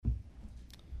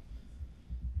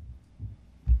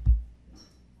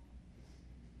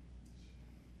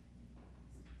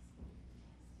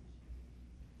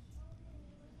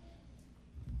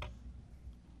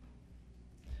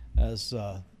As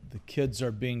the kids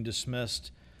are being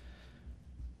dismissed,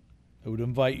 I would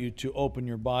invite you to open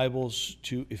your Bibles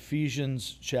to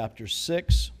Ephesians chapter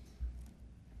 6.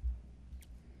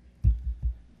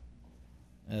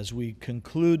 As we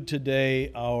conclude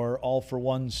today our All for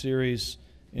One series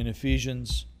in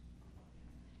Ephesians.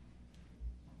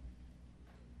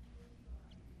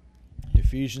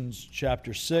 Ephesians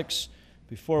chapter 6.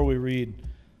 Before we read,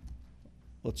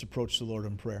 let's approach the Lord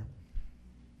in prayer.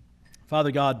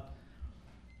 Father God,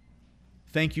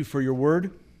 thank you for your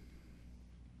word.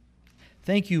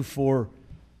 Thank you for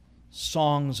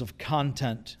songs of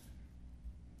content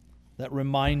that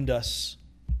remind us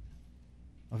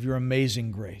of your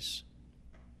amazing grace,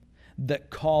 that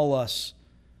call us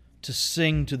to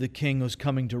sing to the King who's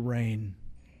coming to reign,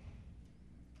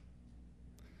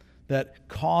 that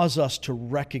cause us to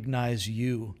recognize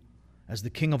you as the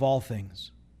King of all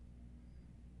things,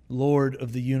 Lord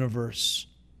of the universe,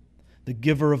 the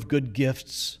giver of good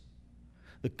gifts,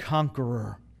 the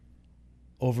conqueror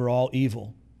over all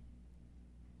evil.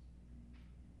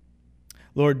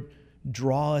 Lord,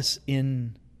 draw us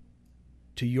in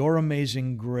to your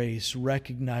amazing grace,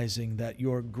 recognizing that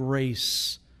your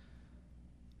grace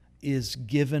is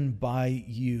given by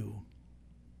you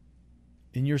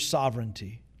in your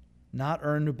sovereignty, not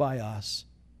earned by us.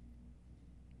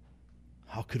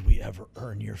 How could we ever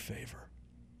earn your favor?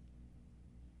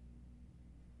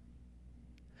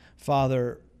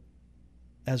 Father,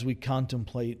 as we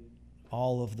contemplate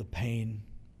all of the pain,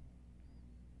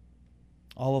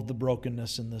 all of the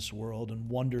brokenness in this world, and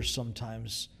wonder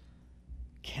sometimes,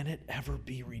 can it ever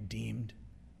be redeemed?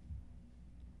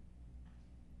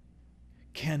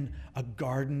 Can a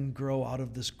garden grow out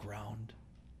of this ground?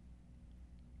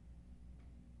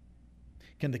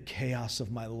 Can the chaos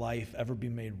of my life ever be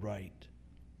made right?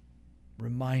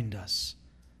 Remind us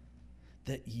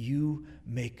that you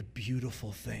make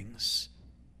beautiful things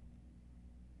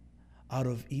out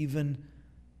of even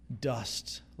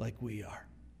dust like we are.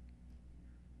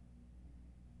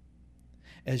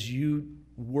 As you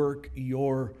work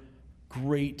your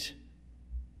great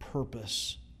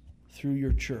purpose through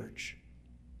your church,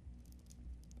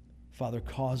 Father,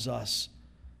 cause us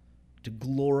to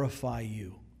glorify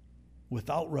you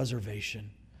without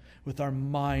reservation, with our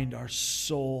mind, our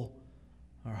soul,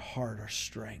 our heart, our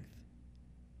strength.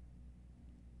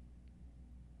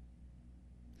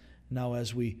 Now,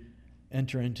 as we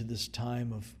enter into this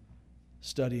time of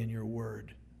study in your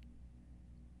word,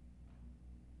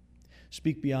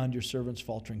 speak beyond your servant's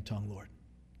faltering tongue, Lord.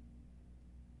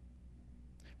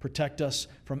 Protect us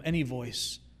from any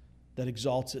voice that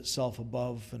exalts itself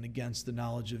above and against the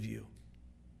knowledge of you,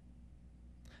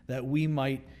 that we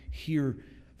might hear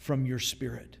from your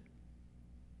Spirit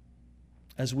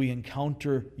as we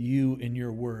encounter you in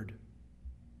your word.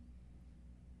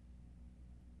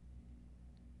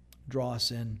 Draw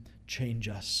us in, change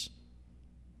us.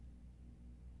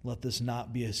 Let this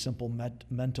not be a simple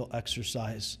mental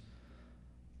exercise,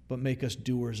 but make us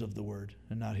doers of the word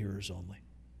and not hearers only.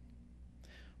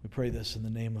 We pray this in the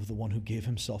name of the one who gave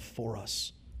himself for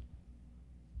us,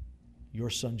 your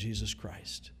Son, Jesus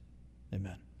Christ.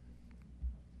 Amen.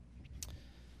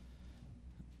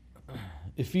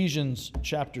 Ephesians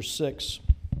chapter 6.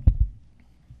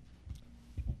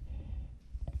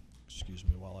 Excuse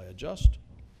me while I adjust.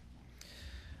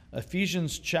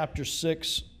 Ephesians chapter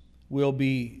 6, we'll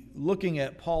be looking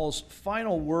at Paul's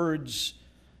final words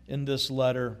in this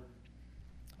letter.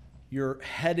 Your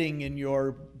heading in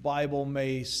your Bible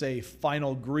may say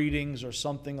final greetings or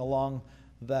something along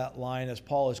that line. As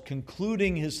Paul is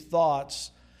concluding his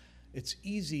thoughts, it's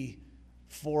easy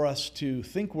for us to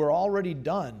think we're already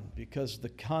done because the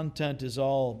content is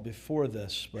all before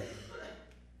this. But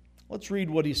let's read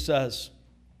what he says.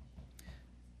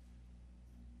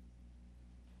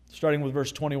 Starting with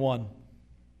verse 21.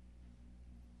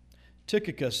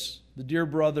 Tychicus, the dear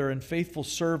brother and faithful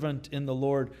servant in the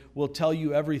Lord, will tell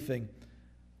you everything,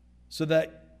 so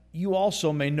that you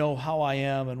also may know how I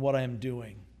am and what I am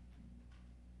doing.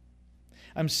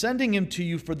 I'm sending him to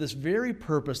you for this very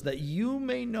purpose, that you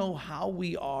may know how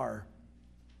we are,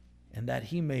 and that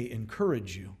he may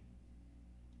encourage you.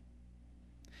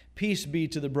 Peace be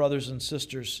to the brothers and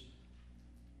sisters,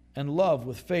 and love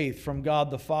with faith from God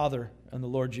the Father and the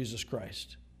Lord Jesus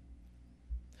Christ.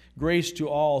 Grace to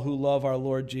all who love our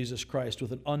Lord Jesus Christ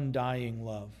with an undying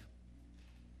love.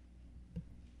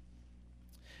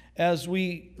 As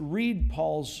we read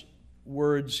Paul's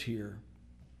words here,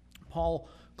 Paul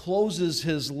closes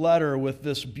his letter with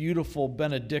this beautiful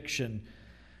benediction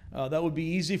that would be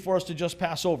easy for us to just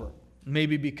pass over.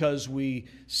 Maybe because we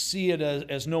see it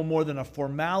as no more than a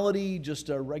formality, just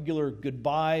a regular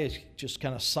goodbye, just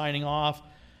kind of signing off.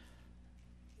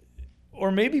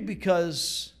 Or maybe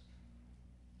because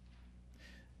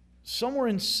somewhere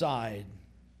inside,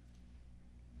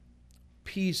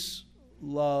 peace,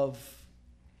 love,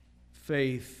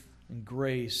 faith, and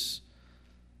grace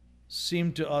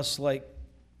seem to us like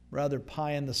rather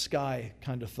pie in the sky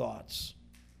kind of thoughts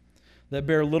that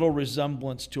bear little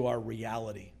resemblance to our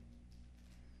reality.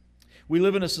 We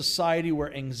live in a society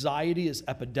where anxiety is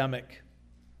epidemic,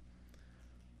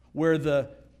 where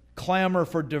the clamor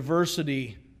for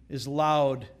diversity is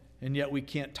loud, and yet we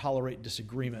can't tolerate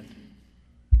disagreement,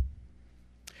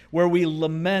 where we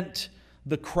lament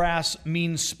the crass,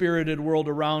 mean-spirited world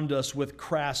around us with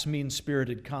crass,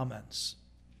 mean-spirited comments.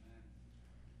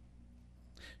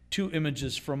 Two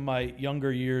images from my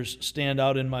younger years stand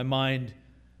out in my mind.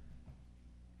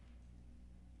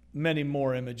 Many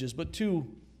more images, but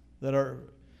two that are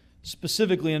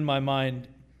specifically in my mind.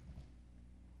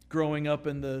 Growing up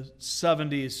in the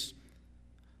 70s,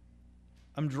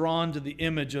 I'm drawn to the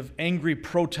image of angry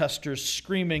protesters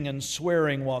screaming and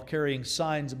swearing while carrying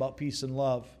signs about peace and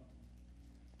love.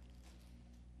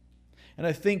 And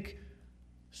I think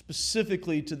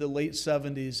specifically to the late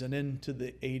 70s and into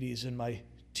the 80s in my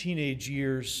teenage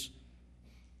years,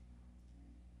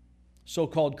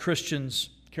 so-called Christians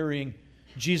carrying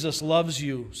Jesus loves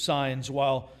you signs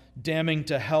while damning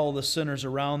to hell the sinners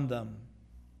around them,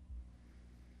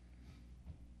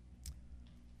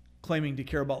 claiming to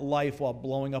care about life while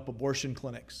blowing up abortion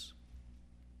clinics.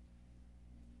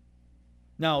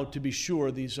 Now, to be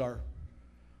sure, these are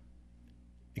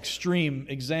extreme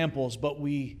examples, but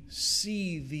we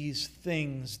see these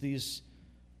things, these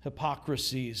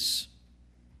hypocrisies.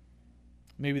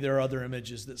 Maybe there are other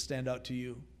images that stand out to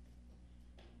you.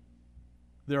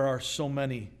 There are so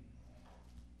many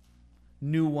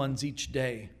new ones each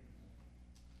day.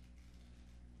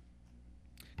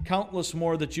 Countless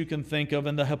more that you can think of,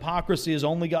 and the hypocrisy has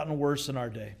only gotten worse in our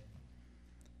day.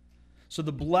 So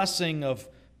the blessing of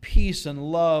peace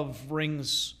and love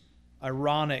rings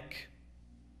ironic,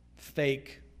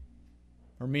 fake,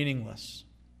 or meaningless.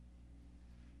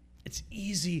 It's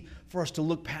easy for us to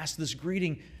look past this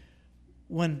greeting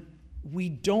when we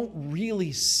don't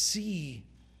really see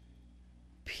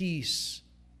peace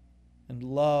and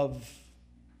love,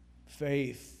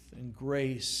 faith and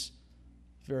grace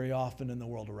very often in the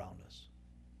world around us.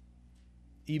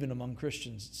 Even among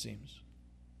Christians, it seems.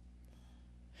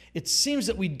 It seems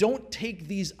that we don't take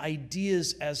these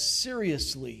ideas as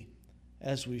seriously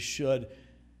as we should.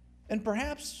 And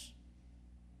perhaps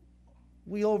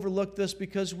we overlook this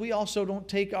because we also don't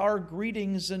take our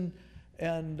greetings and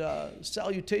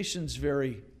salutations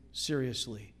very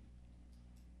seriously.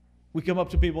 We come up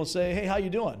to people and say, "Hey, how you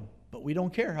doing?" But we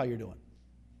don't care how you're doing.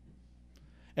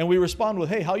 And we respond with,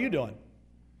 "Hey, how you doing?"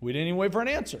 We didn't even wait for an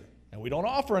answer, and we don't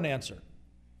offer an answer.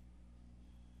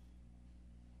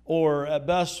 Or at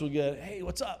best, we get, "Hey,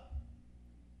 what's up?"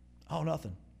 "Oh,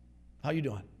 nothing. How you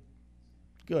doing?"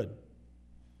 "Good."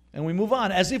 And we move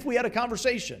on as if we had a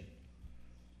conversation.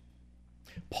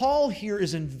 Paul here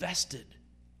is invested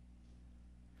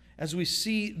as we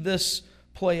see this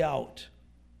play out.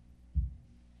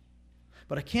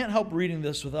 But I can't help reading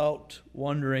this without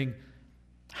wondering,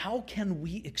 how can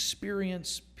we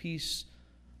experience peace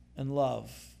and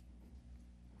love?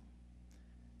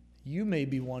 You may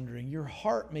be wondering, your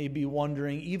heart may be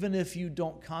wondering, even if you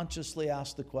don't consciously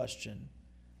ask the question,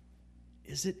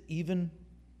 is it even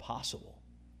possible?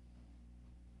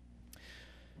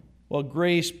 Well,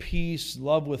 grace, peace,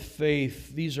 love with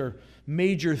faith, these are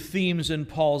major themes in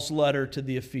Paul's letter to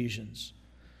the Ephesians.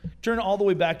 Turn all the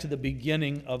way back to the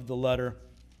beginning of the letter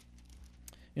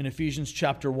in Ephesians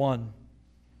chapter 1.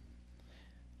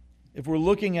 If we're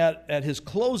looking at his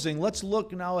closing, let's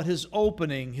look now at his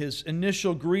opening, his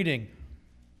initial greeting.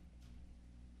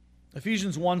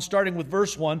 Ephesians 1, starting with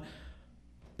verse 1,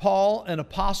 Paul, an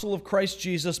apostle of Christ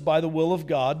Jesus by the will of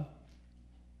God,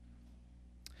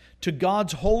 to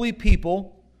God's holy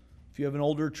people. If you have an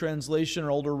older translation or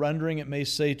older rendering, it may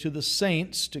say to the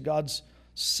saints, to God's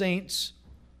saints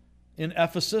in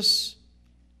Ephesus,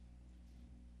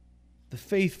 the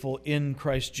faithful in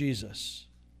Christ Jesus.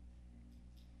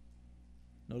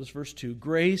 Notice verse 2,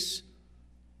 grace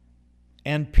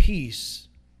and peace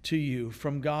to you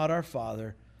from God our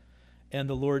Father and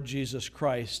the Lord Jesus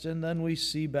Christ. And then we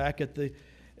see back at the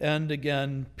end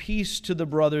again, peace to the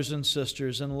brothers and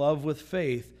sisters and love with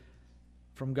faith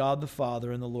from God the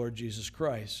Father and the Lord Jesus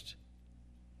Christ.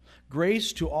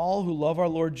 Grace to all who love our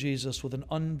Lord Jesus with an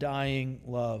undying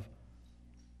love.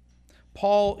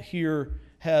 Paul here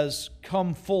has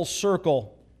come full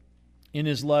circle in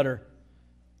his letter.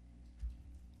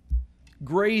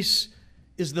 Grace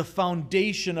is the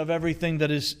foundation of everything that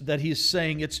he is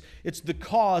saying. It's the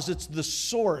cause, it's the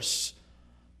source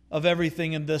of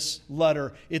everything in this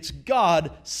letter. It's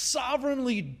God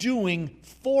sovereignly doing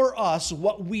for us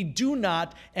what we do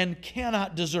not and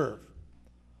cannot deserve.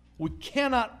 We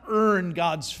cannot earn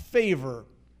God's favor,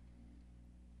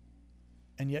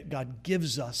 and yet God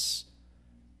gives us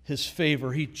His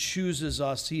favor. He chooses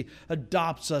us. He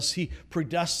adopts us. He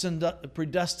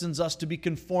predestines us to be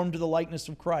conformed to the likeness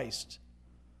of Christ.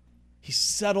 He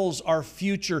settles our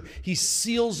future. He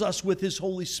seals us with His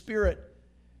Holy Spirit.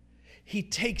 He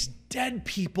takes dead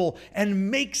people and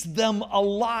makes them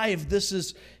alive. This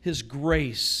is His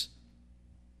grace.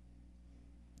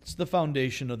 It's the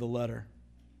foundation of the letter.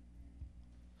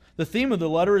 The theme of the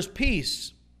letter is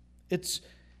peace. It's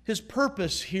His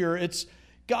purpose here. It's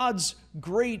God's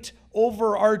great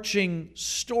overarching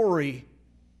story.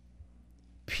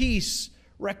 Peace,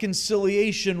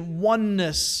 reconciliation,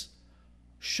 oneness,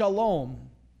 shalom.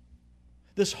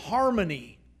 This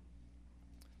harmony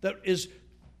that is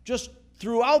just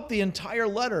throughout the entire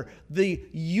letter. The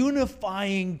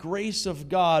unifying grace of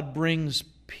God brings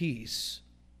peace.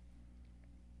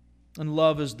 And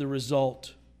love is the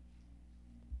result.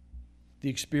 The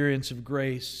experience of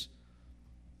grace,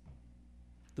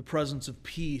 the presence of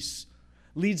peace,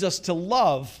 leads us to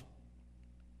love.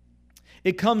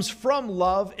 It comes from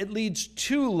love. It leads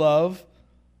to love.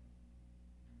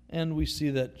 And we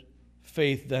see that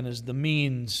faith then is the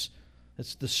means.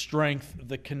 It's the strength,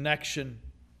 the connection.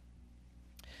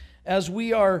 As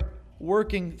we are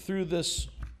working through this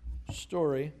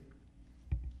story,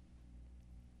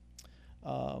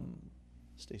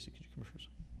 Stacy, could you come first?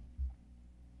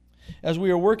 As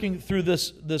we are working through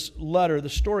this letter, the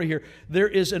story here, there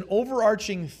is an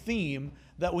overarching theme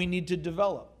that we need to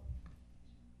develop.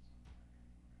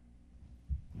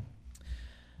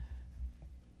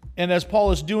 And as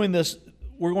Paul is doing this,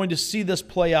 we're going to see this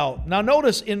play out. Now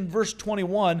notice in verse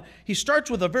 21, he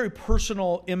starts with a very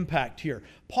personal impact here.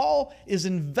 Paul is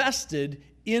invested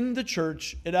in the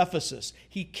church at Ephesus.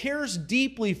 He cares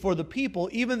deeply for the people,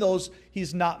 even those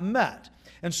he's not met.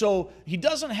 And so he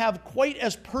doesn't have quite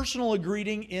as personal a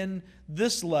greeting in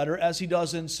this letter as he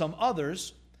does in some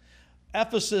others.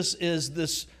 Ephesus is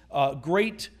this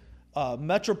great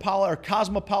metropolitan or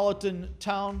cosmopolitan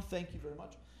town. Thank you very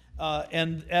much.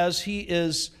 And as he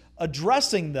is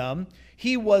addressing them,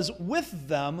 he was with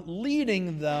them,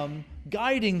 leading them,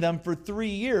 guiding them for 3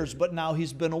 years, but now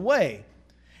he's been away.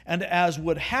 And as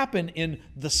would happen in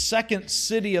the second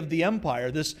city of the empire,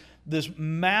 this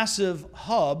massive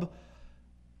hub,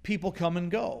 people come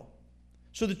and go.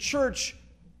 So the church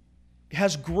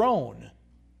has grown.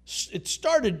 It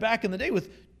started back in the day with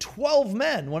 12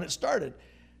 men when it started.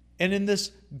 And in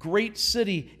this great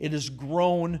city, it has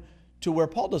grown to where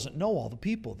Paul doesn't know all the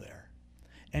people there.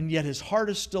 And yet his heart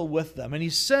is still with them. And he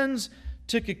sends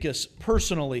Tychicus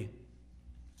personally.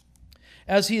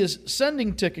 As he is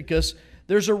sending Tychicus,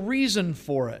 there's a reason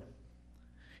for it.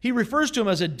 He refers to him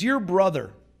as a dear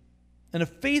brother and a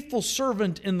faithful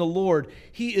servant in the Lord.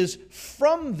 He is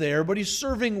from there, but he's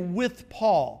serving with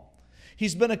Paul.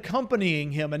 He's been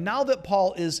accompanying him, and now that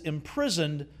Paul is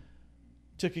imprisoned,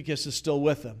 Tychicus is still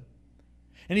with him.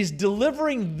 And he's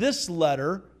delivering this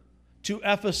letter to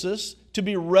Ephesus to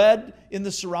be read in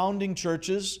the surrounding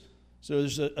churches. So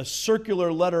there's a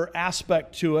circular letter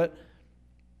aspect to it.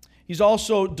 He's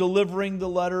also delivering the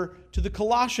letter to the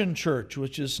Colossian church,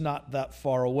 which is not that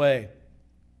far away.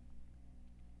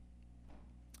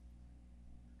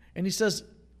 And he says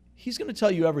he's going to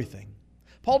tell you everything.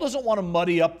 Paul doesn't want to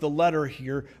muddy up the letter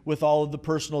here with all of the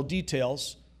personal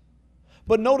details.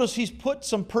 But notice he's put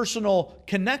some personal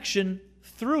connection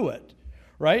through it,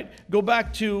 right? Go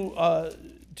back to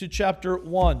chapter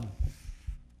 1.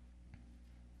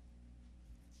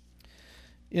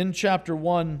 In chapter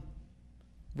 1,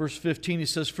 verse 15, he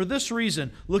says, "For this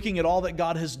reason," looking at all that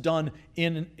God has done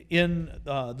in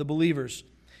the believers,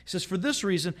 he says, "For this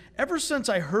reason, ever since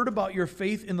I heard about your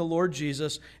faith in the Lord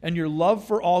Jesus and your love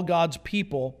for all God's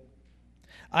people,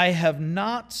 I have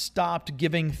not stopped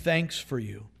giving thanks for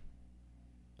you,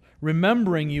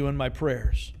 remembering you in my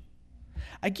prayers.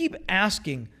 I keep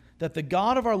asking that the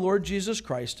God of our Lord Jesus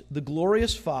Christ, the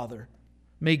glorious Father,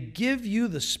 may give you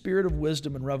the spirit of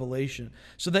wisdom and revelation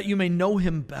so that you may know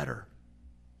him better."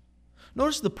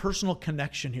 Notice the personal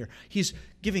connection here. He's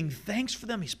giving thanks for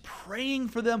them. He's praying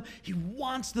for them. He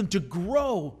wants them to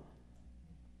grow.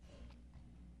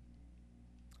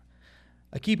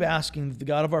 I keep asking that the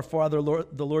God of our Father,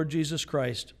 the Lord Jesus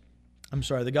Christ,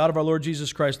 the God of our Lord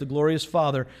Jesus Christ, the glorious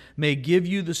Father, may give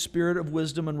you the spirit of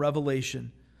wisdom and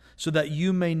revelation so that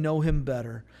you may know him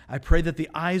better. I pray that the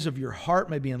eyes of your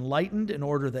heart may be enlightened in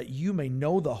order that you may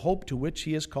know the hope to which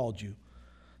he has called you,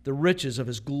 the riches of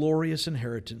his glorious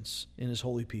inheritance in his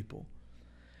holy people,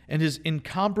 and his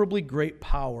incomparably great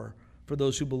power for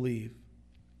those who believe.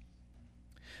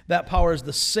 That power is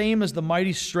the same as the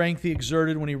mighty strength he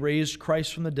exerted when he raised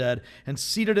Christ from the dead and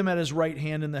seated him at his right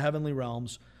hand in the heavenly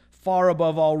realms, far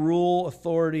above all rule,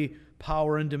 authority,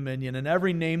 power, and dominion, and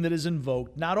every name that is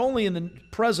invoked, not only in the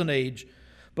present age,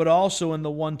 but also in the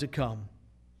one to come.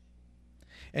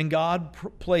 And God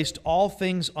placed all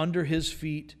things under his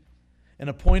feet and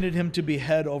appointed him to be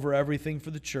head over everything for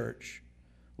the church,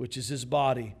 which is his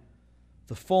body,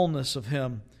 the fullness of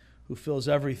him who fills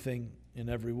everything in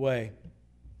every way.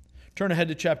 Turn ahead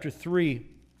to chapter 3.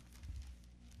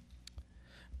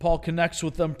 Paul connects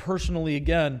with them personally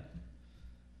again,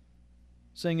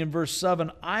 saying in verse 7,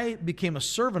 I became a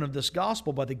servant of this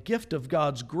gospel by the gift of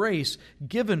God's grace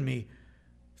given me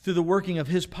through the working of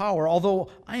his power.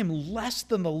 Although I am less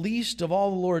than the least of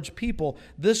all the Lord's people,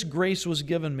 this grace was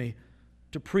given me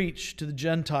to preach to the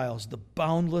Gentiles the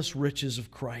boundless riches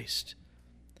of Christ,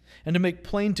 and to make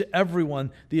plain to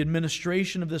everyone the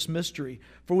administration of this mystery,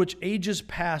 for which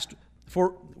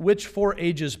for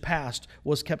ages past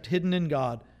was kept hidden in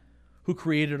God, who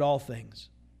created all things.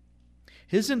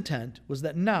 His intent was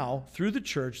that now, through the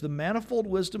church, the manifold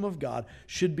wisdom of God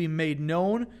should be made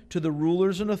known to the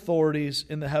rulers and authorities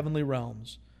in the heavenly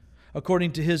realms,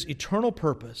 according to his eternal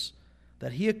purpose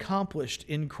that he accomplished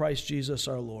in Christ Jesus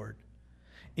our Lord.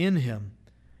 In him,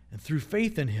 and through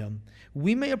faith in him,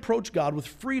 we may approach God with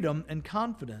freedom and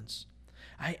confidence.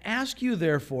 I ask you,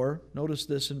 therefore, notice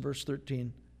this in verse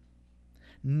 13,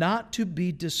 not to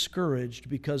be discouraged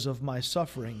because of my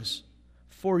sufferings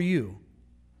for you,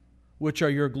 which are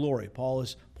your glory. Paul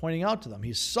is pointing out to them,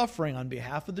 he's suffering on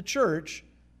behalf of the church,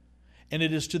 and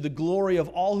it is to the glory of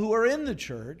all who are in the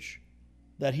church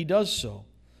that he does so.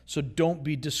 So don't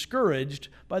be discouraged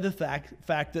by the fact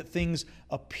that things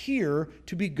appear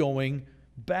to be going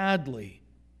badly.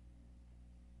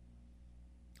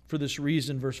 For this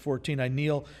reason, verse 14, I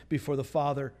kneel before the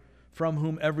Father, from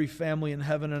whom every family in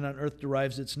heaven and on earth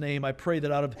derives its name. I pray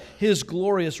that out of his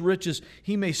glorious riches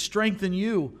he may strengthen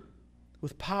you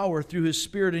with power through his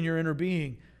Spirit in your inner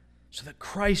being, so that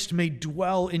Christ may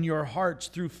dwell in your hearts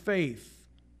through faith.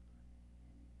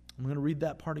 I'm going to read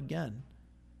that part again,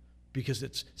 because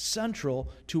it's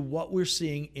central to what we're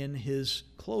seeing in his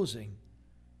closing.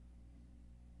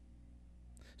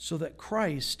 So that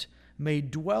Christ may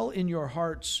dwell in your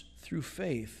hearts through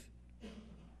faith.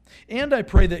 And I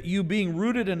pray that you, being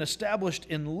rooted and established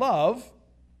in love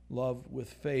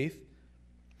with faith,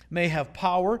 may have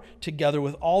power, together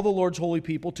with all the Lord's holy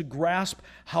people, to grasp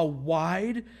how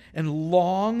wide and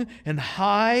long and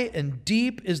high and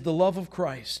deep is the love of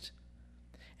Christ,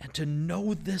 and to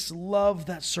know this love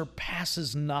that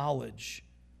surpasses knowledge,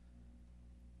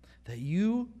 that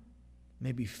you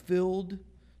may be filled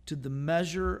to the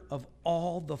measure of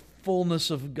all the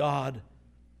fullness of God.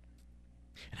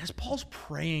 And as Paul's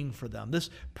praying for them,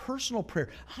 this personal prayer,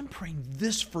 I'm praying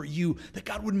this for you, that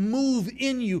God would move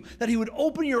in you, that he would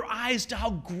open your eyes to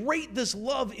how great this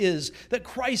love is that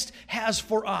Christ has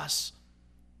for us.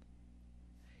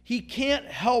 He can't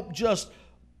help just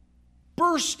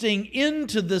bursting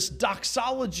into this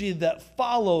doxology that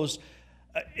follows.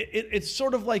 It's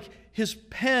sort of like his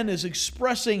pen is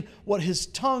expressing what his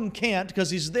tongue can't, because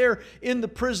he's there in the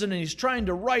prison and he's trying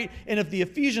to write, and if the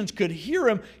Ephesians could hear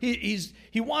him,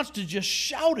 he wants to just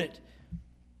shout it.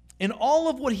 And all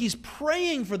of what he's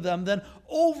praying for them then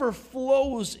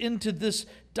overflows into this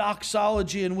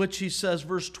doxology in which he says,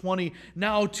 verse 20,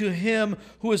 now to him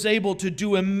who is able to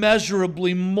do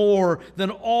immeasurably more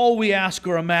than all we ask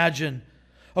or imagine,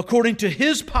 according to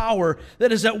his power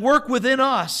that is at work within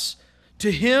us,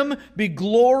 to him be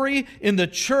glory in the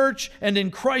church and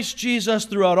in Christ Jesus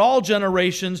throughout all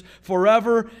generations,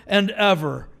 forever and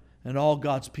ever. And all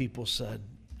God's people said,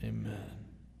 amen.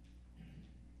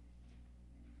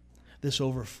 This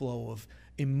overflow of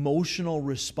emotional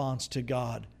response to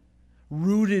God,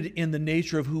 rooted in the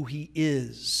nature of who he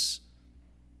is,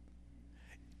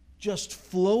 just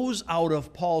flows out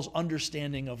of Paul's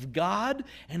understanding of God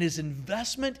and his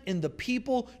investment in the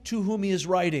people to whom he is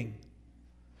writing.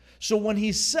 So when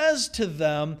he says to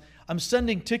them, I'm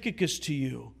sending Tychicus to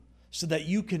you so that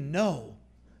you can know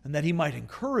and that he might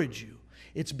encourage you,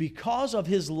 it's because of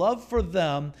his love for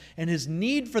them and his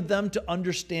need for them to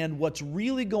understand what's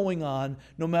really going on,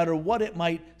 no matter what it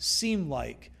might seem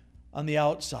like on the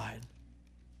outside.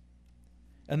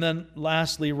 And then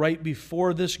lastly, right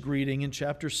before this greeting in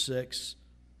chapter 6,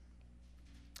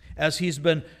 as he's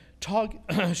been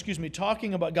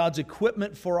talking about God's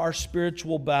equipment for our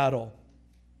spiritual battle.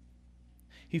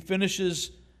 He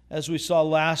finishes, as we saw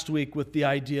last week, with the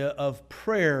idea of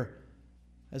prayer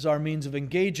as our means of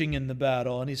engaging in the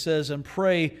battle. And he says, and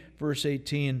pray, verse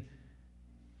 18,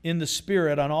 in the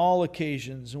Spirit on all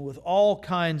occasions and with all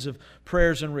kinds of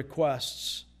prayers and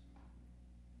requests.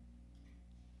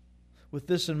 With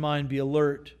this in mind, be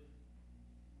alert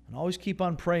and always keep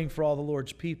on praying for all the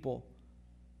Lord's people.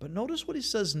 But notice what he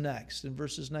says next in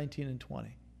verses 19 and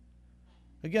 20.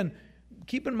 Again,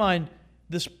 keep in mind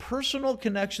this personal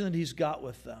connection that he's got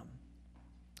with them.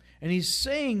 And he's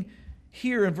saying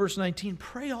here in verse 19,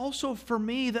 pray also for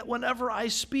me that whenever I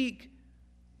speak.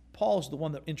 Paul's the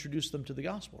one that introduced them to the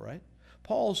gospel, right?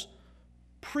 Paul's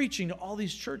preaching to all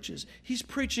these churches. He's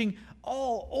preaching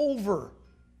all over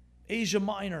Asia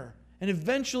Minor and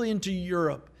eventually into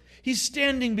Europe. He's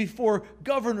standing before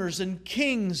governors and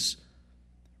kings,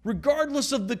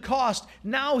 regardless of the cost.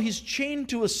 Now he's chained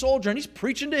to a soldier and he's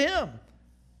preaching to him.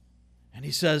 And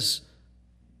he says,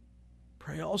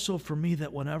 pray also for me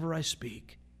that whenever I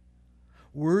speak,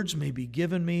 words may be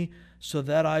given me so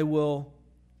that I will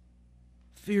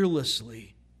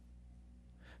fearlessly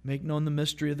make known the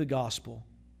mystery of the gospel.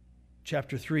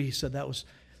 Chapter 3, he said that was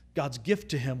God's gift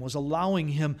to him, was allowing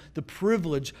him the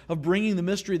privilege of bringing the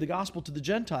mystery of the gospel to the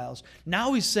Gentiles.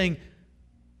 Now he's saying,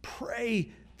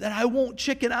 pray that I won't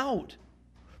chicken out.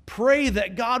 Pray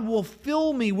that God will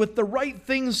fill me with the right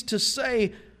things to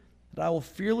say, that I will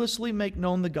fearlessly make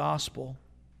known the gospel,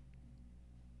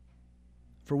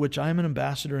 for which I am an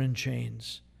ambassador in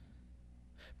chains.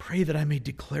 Pray that I may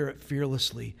declare it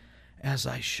fearlessly as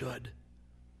I should.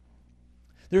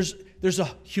 There's a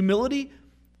humility,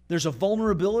 there's a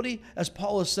vulnerability, as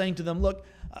Paul is saying to them, look,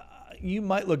 you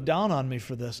might look down on me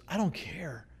for this. I don't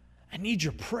care. I need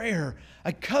your prayer.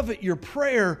 I covet your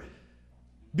prayer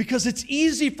because it's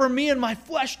easy for me and my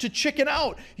flesh to chicken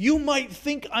out. You might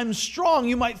think I'm strong.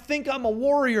 You might think I'm a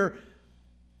warrior,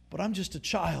 but I'm just a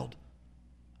child.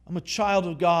 I'm a child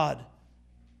of God.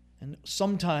 And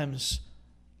sometimes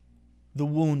the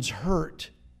wounds hurt.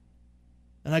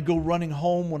 And I go running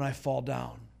home when I fall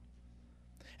down.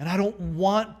 And I don't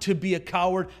want to be a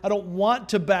coward. I don't want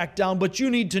to back down. But you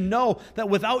need to know that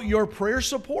without your prayer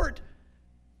support,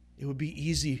 it would be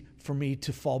easy for me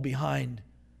to fall behind.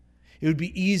 It would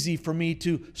be easy for me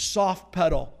to soft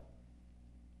pedal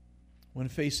when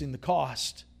facing the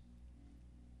cost.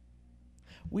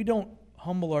 We don't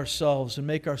humble ourselves and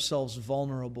make ourselves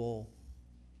vulnerable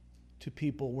to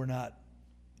people we're not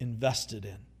invested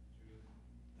in.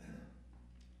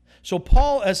 So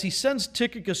Paul, as he sends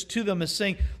Tychicus to them, is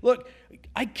saying, look,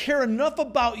 I care enough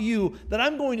about you that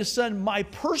I'm going to send my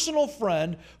personal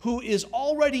friend who is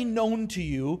already known to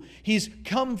you. He's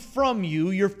come from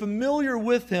you. You're familiar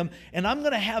with him. And I'm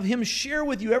going to have him share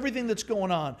with you everything that's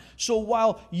going on. So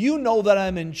while you know that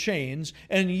I'm in chains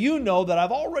and you know that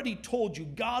I've already told you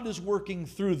God is working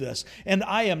through this and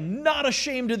I am not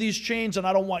ashamed of these chains and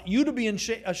I don't want you to be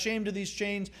ashamed of these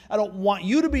chains. I don't want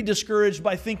you to be discouraged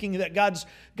by thinking that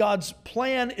God's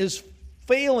plan is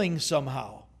failing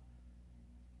somehow.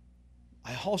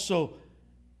 I also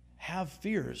have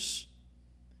fears,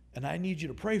 and I need you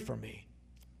to pray for me.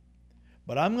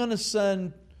 But I'm going to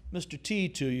send Mr. T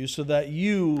to you so that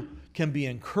you can be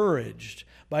encouraged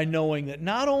by knowing that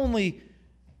not only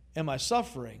am I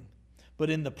suffering,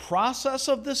 but in the process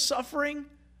of this suffering,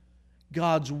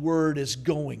 God's word is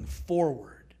going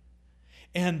forward.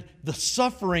 And the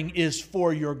suffering is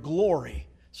for your glory.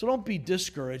 So don't be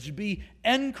discouraged, be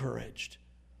encouraged.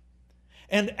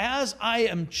 And as I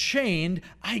am chained,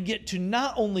 I get to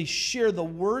not only share the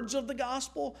words of the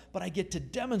gospel, but I get to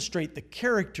demonstrate the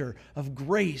character of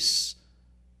grace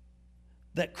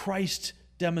that Christ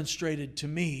demonstrated to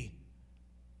me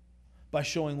by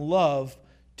showing love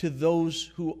to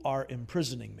those who are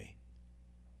imprisoning me.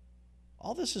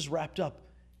 All this is wrapped up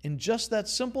in just that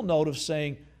simple note of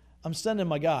saying, I'm sending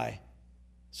my guy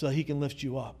so he can lift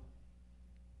you up.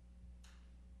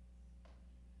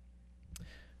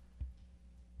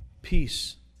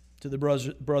 Peace to the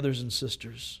brothers and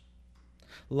sisters.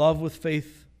 Love with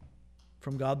faith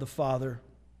from God the Father,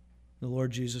 the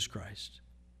Lord Jesus Christ.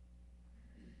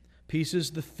 Peace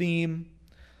is the theme.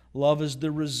 Love is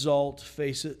the result.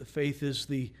 Faith is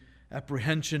the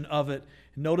apprehension of it.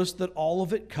 Notice that all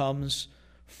of it comes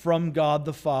from God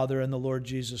the Father and the Lord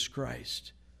Jesus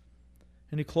Christ.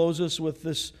 And he closes with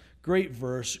this great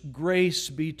verse, grace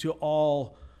be to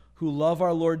all who love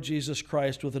our Lord Jesus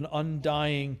Christ with an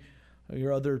undying,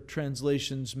 your other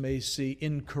translations may see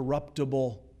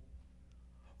incorruptible,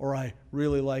 or I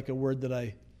really like a word that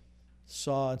I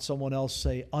saw someone else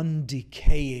say,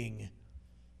 undecaying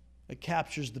It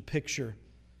captures the picture,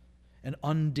 an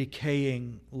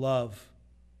undecaying love.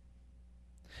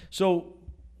 So,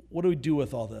 what do we do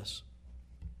with all this?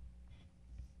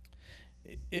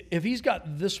 If he's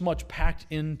got this much packed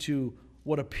into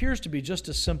what appears to be just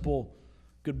a simple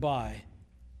goodbye,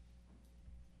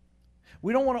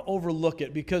 we don't want to overlook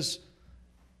it, because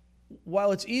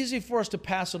while it's easy for us to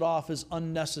pass it off as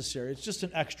unnecessary, it's just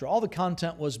an extra. All the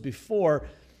content was before.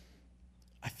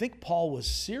 I think Paul was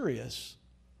serious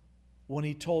when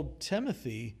he told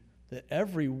Timothy that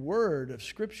every word of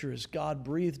Scripture is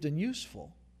God-breathed and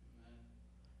useful.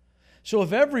 So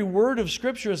if every word of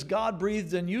Scripture is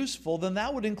God-breathed and useful, then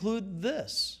that would include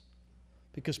this,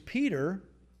 because Peter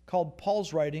called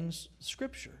Paul's writings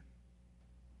Scripture.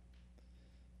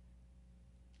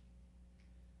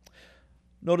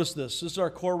 Notice this. This is our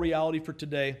core reality for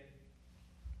today.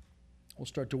 We'll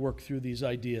start to work through these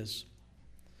ideas.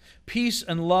 Peace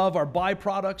and love are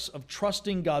byproducts of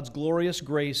trusting God's glorious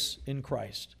grace in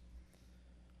Christ.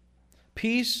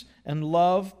 Peace and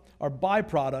love are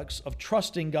byproducts of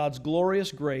trusting God's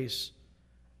glorious grace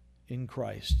in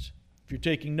Christ. If you're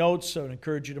taking notes, I would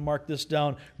encourage you to mark this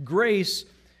down. Grace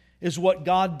is what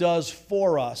God does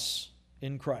for us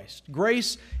in Christ.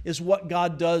 Grace is what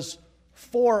God does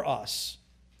for us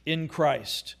in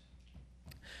Christ.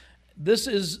 This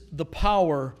is the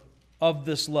power of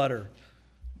this letter.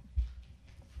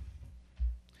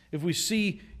 If we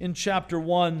see in chapter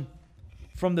 1,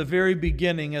 from the very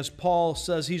beginning, as Paul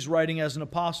says he's writing as an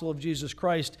apostle of Jesus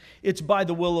Christ, it's by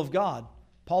the will of God.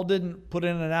 Paul didn't put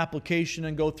in an application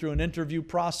and go through an interview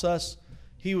process.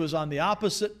 He was on the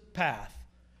opposite path.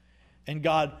 And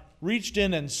God reached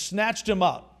in and snatched him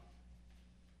up.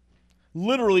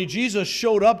 Literally, Jesus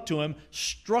showed up to him,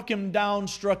 struck him down,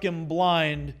 struck him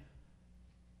blind,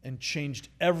 and changed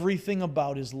everything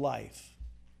about his life,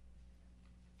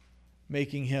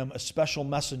 making him a special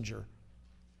messenger.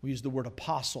 We use the word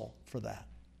apostle for that.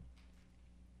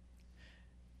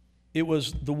 It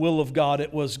was the will of God.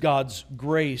 It was God's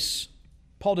grace.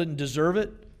 Paul didn't deserve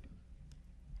it.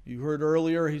 You heard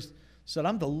earlier, he said,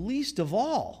 I'm the least of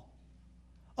all.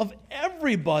 Of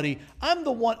everybody, I'm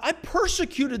the one. I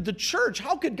persecuted the church.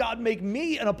 How could God make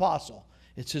me an apostle?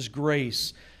 It's His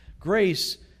grace.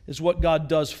 Grace is what God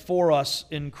does for us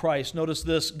in Christ. Notice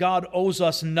this. God owes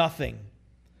us nothing,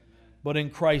 but in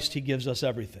Christ He gives us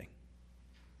everything.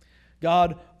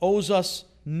 God owes us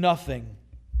nothing,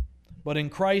 but in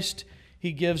Christ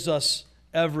He gives us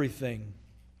everything.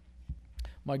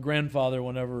 My grandfather,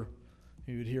 whenever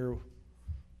he would hear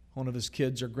one of his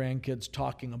kids or grandkids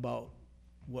talking about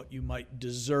what you might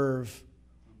deserve,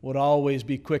 would always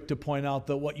be quick to point out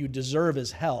that what you deserve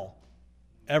is hell.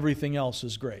 Everything else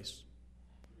is grace.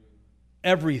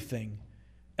 Everything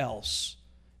else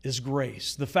is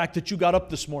grace. The fact that you got up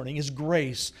this morning is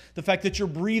grace. The fact that you're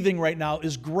breathing right now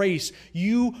is grace.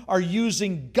 You are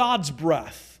using God's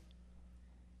breath.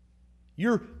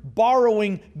 You're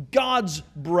borrowing God's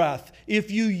breath.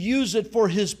 If you use it for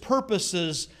His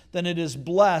purposes, then it is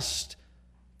blessed.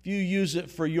 If you use it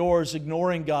for yours,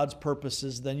 ignoring God's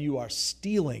purposes, then you are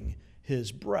stealing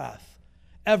His breath.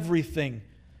 Everything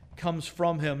comes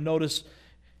from Him. Notice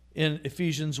in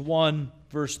Ephesians 1,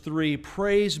 verse 3,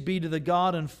 praise be to the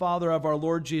God and Father of our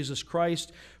Lord Jesus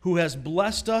Christ, who has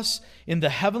blessed us in the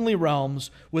heavenly realms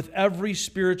with every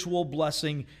spiritual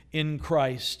blessing in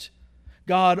Christ.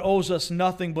 God owes us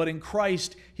nothing, but in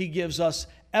Christ He gives us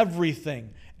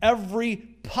everything, every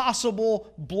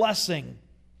possible blessing.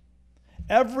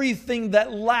 Everything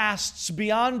that lasts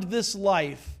beyond this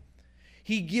life,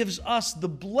 He gives us the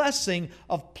blessing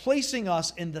of placing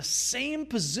us in the same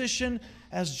position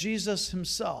as Jesus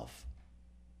Himself.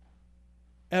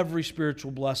 Every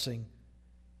spiritual blessing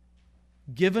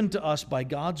given to us by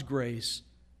God's grace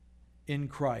in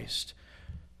Christ.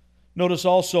 Notice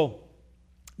also,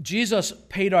 Jesus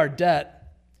paid our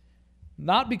debt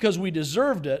not because we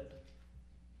deserved it,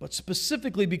 but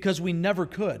specifically because we never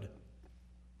could.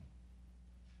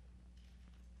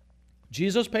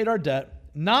 Jesus paid our debt,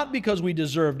 not because we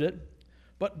deserved it,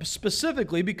 but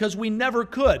specifically because we never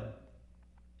could.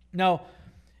 Now,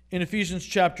 in Ephesians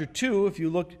chapter 2, if you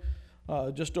look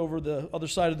just over the other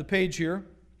side of the page here,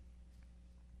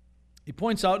 he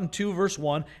points out in 2 verse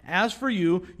 1, as for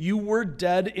you, you were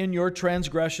dead in your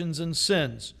transgressions and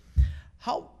sins.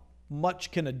 How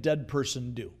much can a dead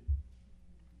person do?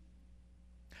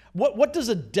 What does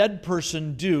a dead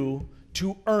person do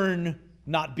to earn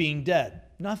not being dead?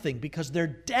 Nothing, because they're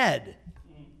dead.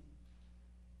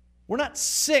 We're not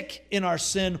sick in our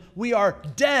sin. We are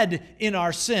dead in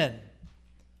our sin.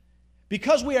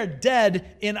 Because we are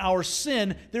dead in our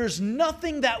sin, there's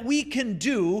nothing that we can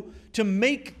do to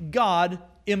make God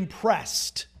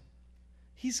impressed.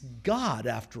 He's God,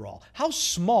 after all. How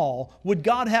small would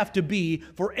God have to be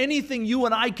for anything you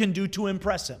and I can do to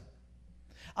impress Him?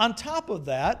 On top of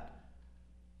that,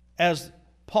 as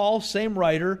Paul, same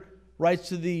writer, writes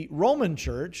to the Roman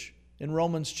church in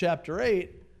Romans chapter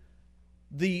 8,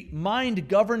 the mind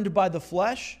governed by the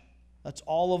flesh, that's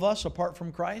all of us apart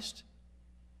from Christ,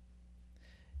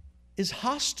 is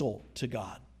hostile to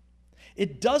God.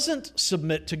 It doesn't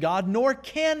submit to God, nor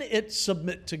can it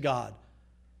submit to God.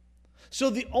 So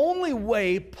the only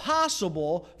way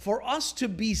possible for us to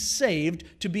be saved,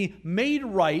 to be made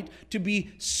right, to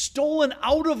be stolen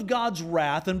out of God's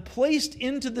wrath and placed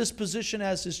into this position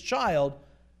as His child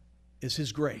is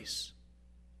His grace.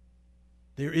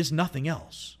 There is nothing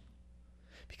else.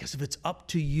 Because if it's up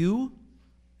to you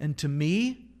and to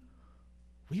me,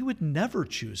 we would never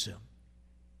choose Him.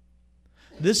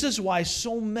 This is why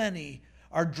so many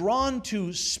are drawn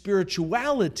to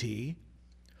spirituality,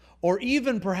 or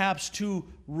even perhaps to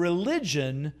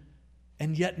religion,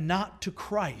 and yet not to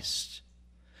Christ,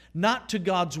 not to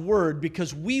God's Word,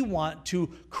 because we want to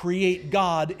create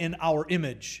God in our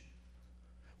image.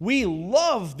 We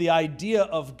love the idea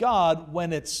of God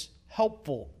when it's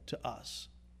helpful to us.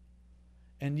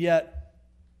 And yet,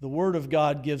 the Word of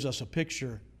God gives us a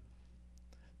picture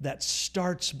that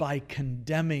starts by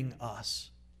condemning us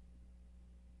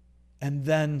and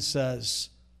then says,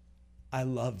 I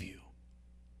love you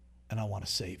and I want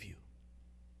to save you.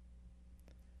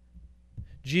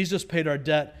 Jesus paid our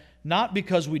debt not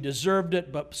because we deserved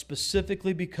it, but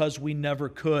specifically because we never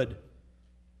could.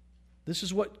 This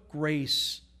is what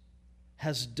grace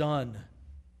has done.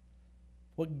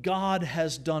 What God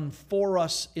has done for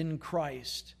us in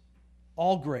Christ.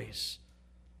 All grace.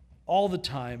 All the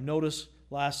time. Notice,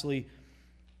 lastly,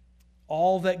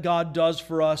 all that God does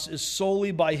for us is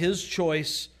solely by His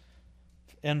choice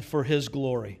and for His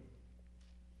glory.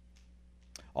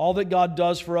 All that God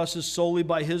does for us is solely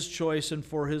by His choice and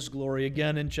for His glory.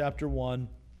 Again, in chapter 1,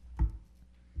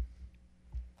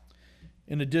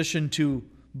 in addition to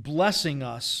blessing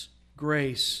us,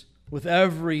 grace, with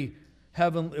every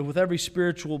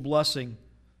spiritual blessing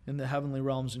in the heavenly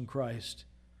realms in Christ.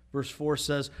 Verse 4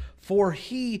 says, for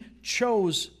He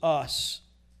chose us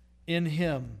in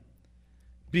Him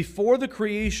before the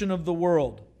creation of the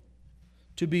world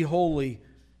to be holy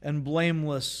and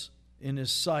blameless in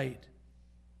His sight.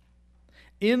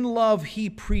 In love, He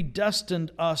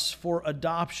predestined us for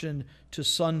adoption to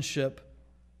sonship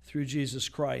through Jesus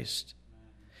Christ,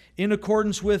 in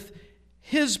accordance with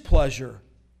His pleasure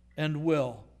and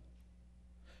will,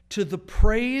 to the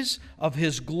praise of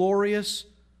His glorious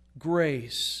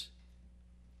grace,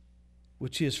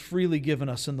 which He has freely given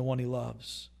us in the one He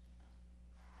loves.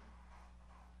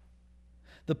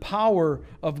 The power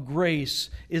of grace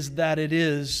is that it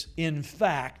is, in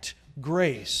fact,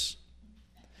 grace.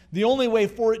 The only way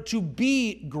for it to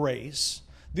be grace,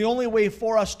 the only way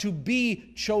for us to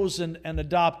be chosen and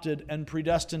adopted and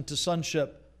predestined to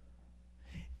sonship,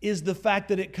 is the fact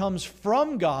that it comes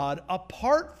from God,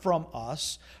 apart from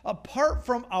us, apart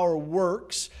from our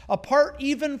works, apart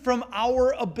even from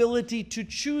our ability to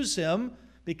choose Him,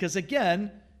 because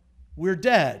again, we're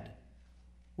dead.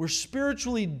 We're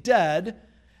spiritually dead,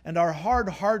 and our hard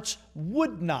hearts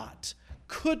would not,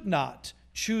 could not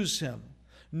choose Him,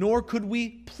 nor could we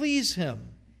please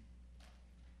Him.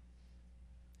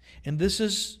 And this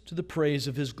is to the praise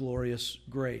of His glorious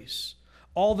grace.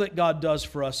 All that God does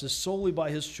for us is solely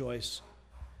by His choice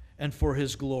and for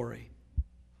His glory.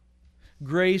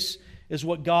 Grace is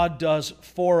what God does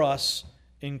for us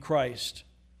in Christ.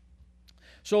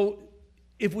 So,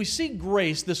 if we see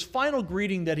grace, this final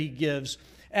greeting that He gives,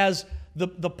 as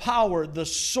the power, the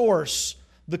source,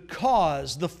 the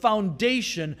cause, the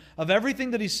foundation of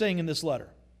everything that he's saying in this letter,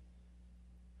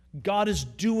 God is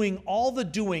doing all the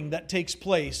doing that takes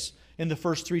place in the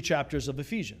first 3 chapters of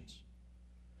Ephesians.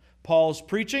 Paul's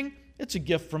preaching, it's a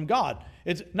gift from God.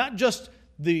 It's not just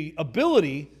the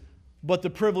ability, but the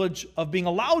privilege of being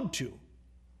allowed to.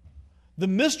 The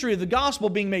mystery of the gospel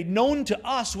being made known to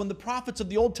us when the prophets of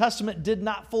the Old Testament did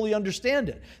not fully understand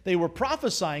it. They were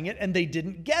prophesying it and they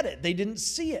didn't get it. They didn't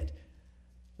see it.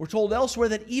 We're told elsewhere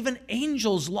that even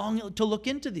angels long to look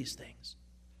into these things.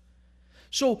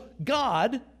 So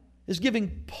God is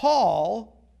giving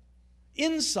Paul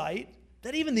insight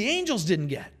that even the angels didn't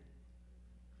get.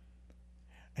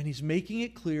 And he's making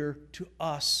it clear to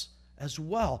us as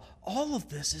well. All of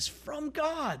this is from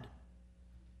God.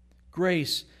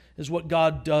 Grace is what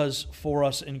God does for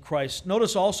us in Christ.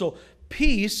 Notice also,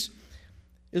 peace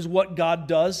is what God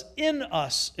does in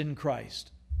us in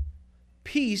Christ.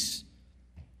 Peace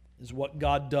is what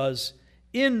God does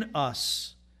in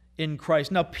us in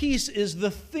Christ. Now, peace is the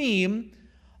theme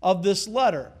of this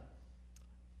letter.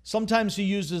 Sometimes he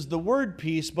uses the word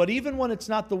peace, but even when it's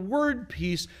not the word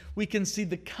peace, we can see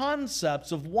the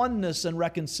concepts of oneness and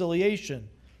reconciliation.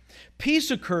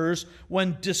 Peace occurs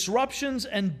when disruptions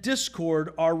and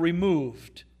discord are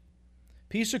removed.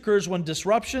 Peace occurs when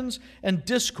disruptions and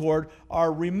discord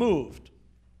are removed.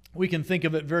 We can think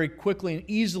of it very quickly and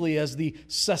easily as the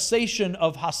cessation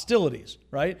of hostilities,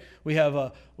 right? We have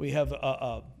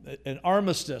an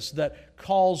armistice that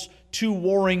calls two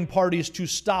warring parties to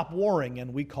stop warring,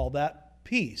 and we call that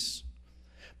peace.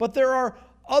 But there are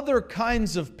other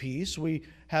kinds of peace. We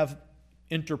have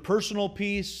interpersonal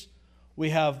peace. We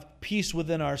have peace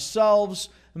within ourselves.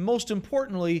 And most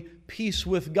importantly, peace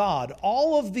with God.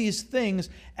 All of these things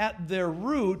at their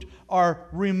root are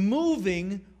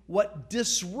removing what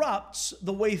disrupts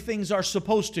the way things are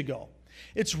supposed to go.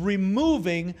 It's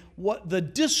removing what the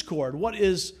discord, what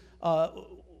is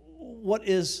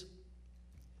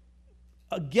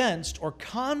against or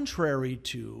contrary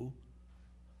to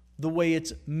the way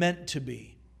it's meant to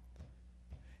be.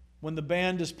 When the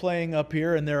band is playing up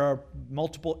here and there are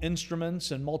multiple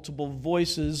instruments and multiple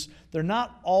voices, they're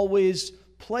not always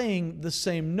playing the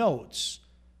same notes.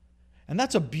 And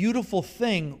that's a beautiful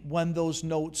thing when those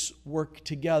notes work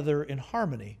together in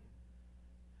harmony.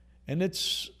 And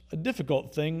it's a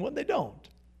difficult thing when they don't.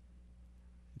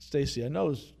 Stacy, I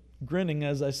know, is grinning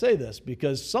as I say this,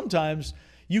 because sometimes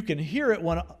you can hear it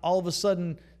when all of a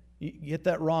sudden you get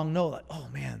that wrong note, like, oh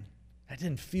man, that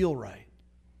didn't feel right.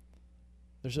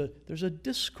 There's a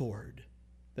discord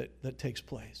that takes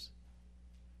place.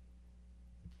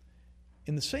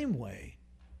 In the same way,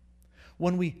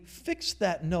 when we fix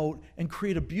that note and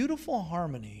create a beautiful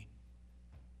harmony,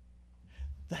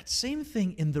 that same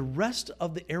thing in the rest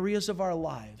of the areas of our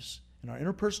lives, in our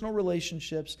interpersonal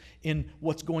relationships, in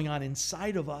what's going on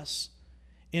inside of us,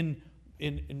 in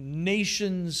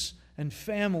nations and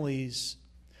families,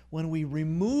 when we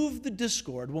remove the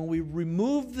discord, when we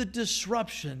remove the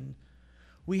disruption,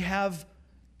 we have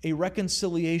a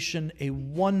reconciliation, a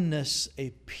oneness, a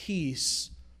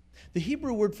peace. The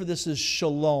Hebrew word for this is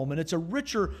shalom, and it's a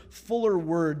richer, fuller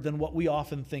word than what we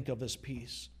often think of as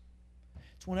peace.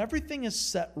 It's when everything is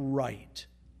set right.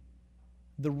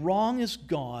 The wrong is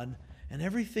gone, and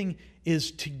everything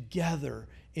is together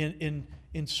in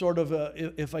sort of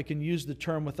a, if I can use the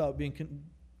term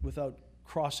without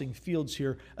crossing fields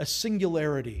here, a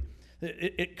singularity.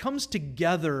 It comes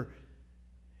together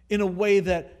in a way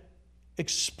that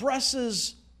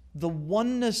expresses the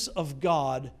oneness of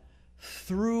God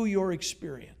through your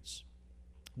experience.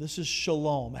 This is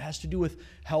shalom. It has to do with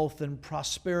health and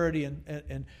prosperity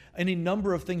and any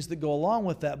number of things that go along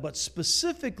with that, but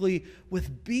specifically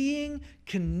with being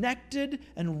connected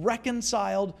and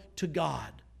reconciled to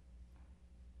God.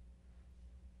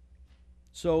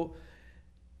 So,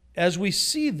 as we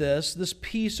see this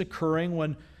peace occurring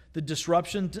when the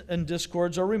disruption and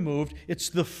discords are removed, it's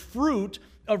the fruit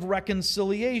of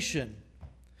reconciliation.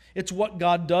 It's what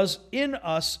God does in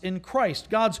us in Christ.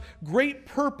 God's great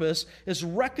purpose is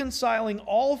reconciling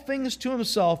all things to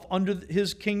himself under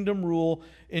his kingdom rule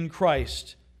in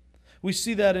Christ. We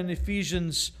see that in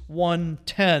Ephesians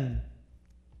 1:10.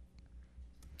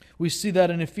 We see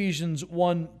that in Ephesians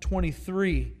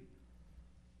 1:23.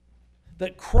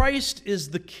 That Christ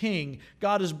is the king.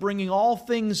 God is bringing all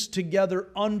things together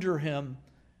under him.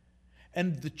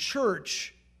 And the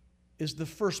church is the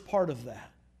first part of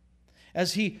that.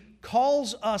 As he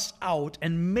calls us out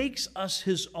and makes us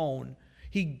his own,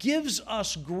 he gives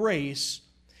us grace,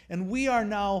 and we are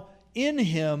now in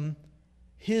him,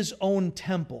 his own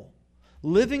temple.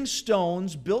 Living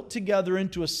stones built together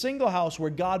into a single house where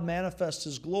God manifests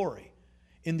his glory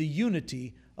in the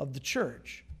unity of the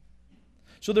church.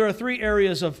 So there are three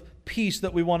areas of peace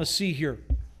that we want to see here.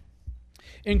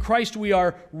 In Christ we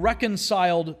are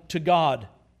reconciled to God.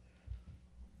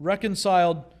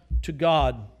 Reconciled to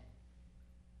God.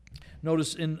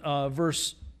 Notice in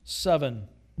verse 7,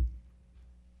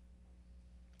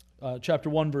 chapter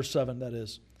 1, verse 7, that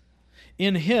is.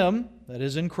 In him, that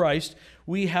is in Christ,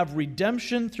 we have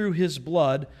redemption through his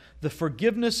blood, the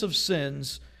forgiveness of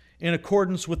sins, in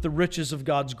accordance with the riches of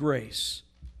God's grace.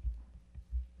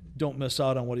 Don't miss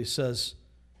out on what he says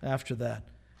after that.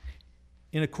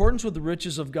 In accordance with the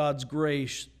riches of God's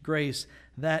grace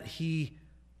that he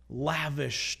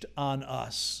lavished on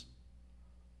us.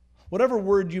 Whatever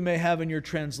word you may have in your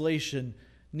translation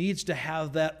needs to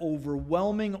have that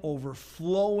overwhelming,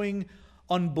 overflowing,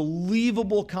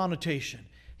 unbelievable connotation.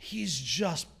 He's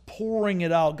just pouring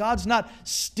it out. God's not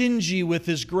stingy with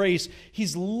his grace.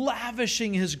 He's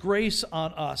lavishing his grace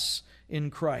on us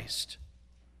in Christ.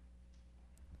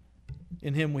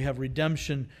 In him we have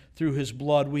redemption through his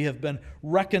blood. We have been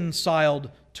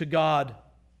reconciled to God.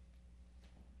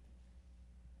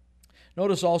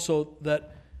 Notice also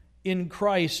that in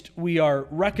Christ we are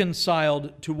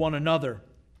reconciled to one another.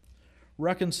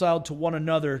 Reconciled to one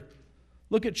another.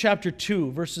 Look at chapter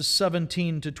 2, verses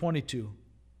 17 to 22.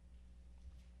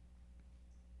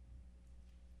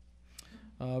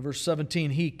 Verse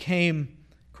 17,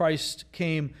 Christ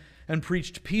came and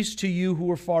preached peace to you who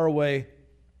were far away,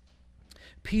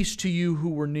 peace to you who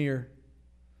were near.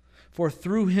 For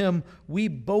through him we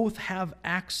both have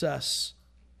access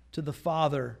to the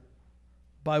Father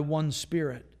by one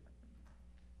Spirit.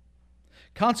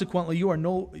 Consequently, you are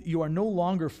no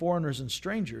longer foreigners and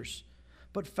strangers,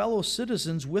 but fellow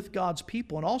citizens with God's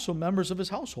people and also members of his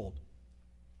household,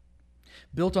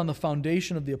 built on the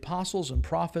foundation of the apostles and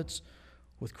prophets,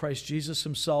 with Christ Jesus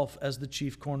himself as the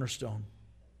chief cornerstone.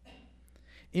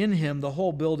 In him the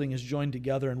whole building is joined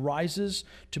together and rises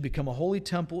to become a holy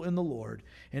temple in the Lord.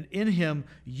 And in him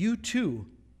you too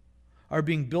are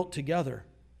being built together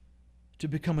to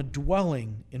become a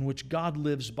dwelling in which God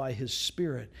lives by his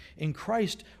Spirit. In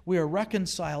Christ we are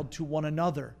reconciled to one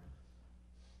another.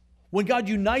 When God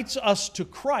unites us to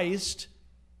Christ,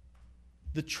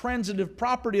 the transitive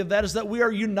property of that is that we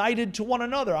are united to one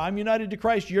another. I'm united to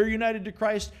Christ. You're united to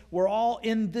Christ. We're all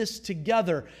in this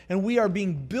together. And we are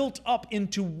being built up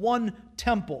into one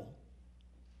temple,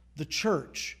 the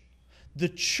church. The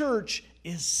church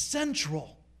is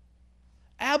central,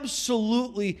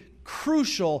 absolutely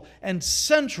crucial and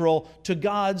central to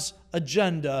God's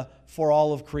agenda for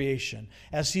all of creation.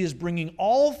 As he is bringing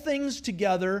all things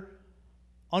together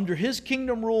under his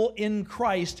kingdom rule in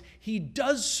Christ, he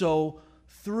does so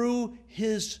through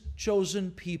his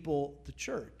chosen people, the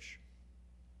church.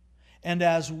 And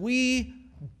as we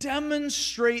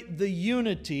demonstrate the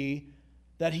unity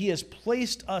that he has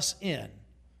placed us in,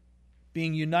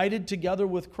 being united together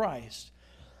with Christ,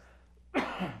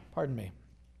 pardon me,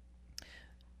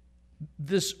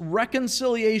 this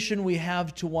reconciliation we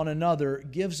have to one another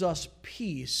gives us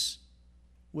peace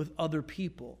with other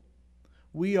people.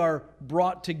 We are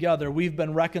brought together. We've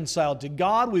been reconciled to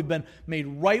God. We've been made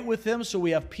right with him, so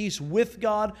we have peace with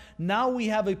God. Now we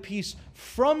have a peace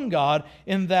from God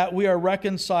in that we are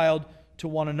reconciled to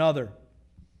one another.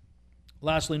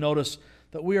 Lastly, notice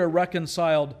that we are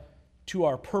reconciled to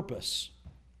our purpose.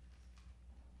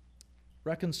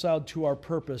 Reconciled to our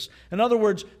purpose. In other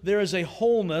words, there is a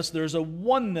wholeness, there's a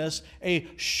oneness, a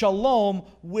shalom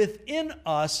within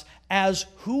us as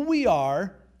who we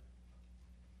are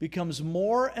becomes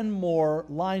more and more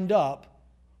lined up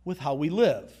with how we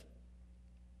live.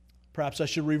 Perhaps I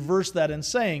should reverse that in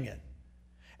saying it.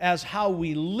 As how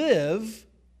we live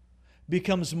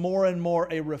becomes more and more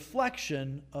a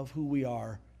reflection of who we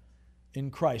are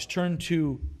in Christ. Turn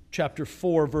to chapter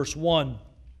 4, verse 1.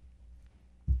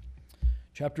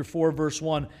 Chapter 4, verse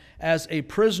 1. As a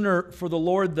prisoner for the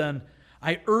Lord, then,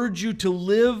 I urge you to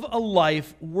live a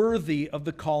life worthy of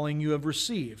the calling you have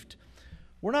received.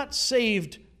 We're not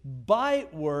saved by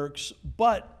works,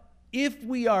 but if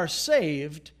we are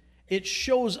saved, it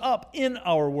shows up in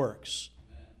our works.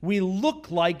 We look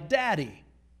like Daddy.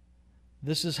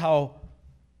 This is how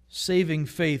saving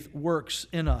faith works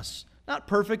in us. Not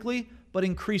perfectly, but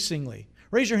increasingly.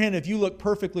 Raise your hand if you look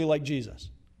perfectly like Jesus.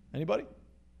 Anybody?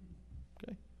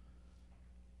 Okay.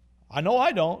 I know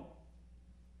I don't.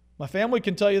 My family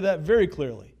can tell you that very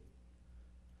clearly.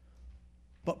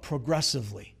 But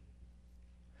progressively.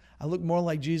 I look more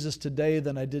like Jesus today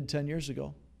than I did 10 years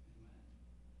ago.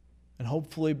 And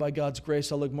hopefully, by God's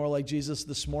grace, I'll look more like Jesus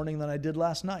this morning than I did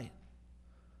last night.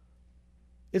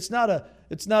 It's not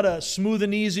a smooth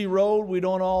and easy road. We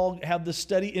don't all have the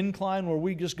steady incline where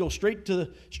we just go straight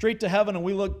to heaven and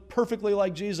we look perfectly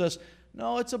like Jesus.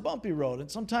 No, it's a bumpy road,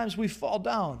 and sometimes we fall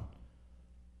down.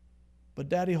 But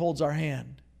Daddy holds our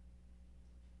hand,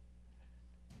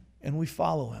 and we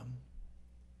follow him.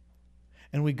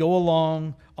 And we go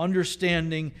along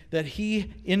understanding that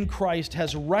he, in Christ,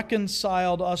 has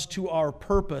reconciled us to our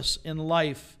purpose in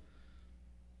life.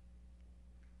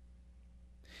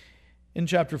 In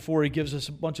chapter 4, he gives us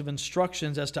a bunch of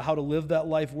instructions as to how to live that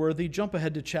life worthy. Jump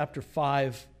ahead to chapter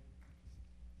 5,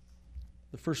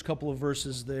 the first couple of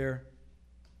verses there.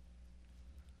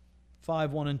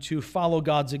 5, 1 and 2. Follow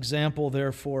God's example,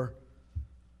 therefore.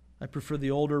 I prefer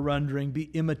the older rendering. Be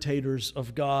imitators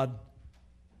of God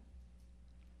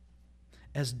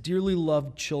as dearly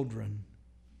loved children.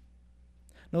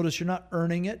 Notice you're not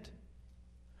earning it.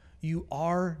 You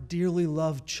are dearly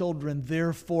loved children,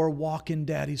 therefore walk in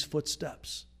Daddy's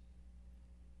footsteps.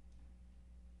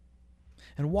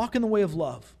 And walk in the way of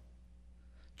love,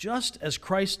 just as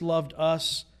Christ loved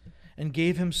us and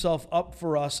gave himself up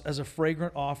for us as a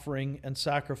fragrant offering and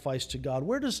sacrifice to God.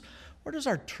 Where does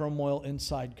our turmoil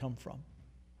inside come from?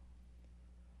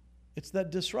 It's that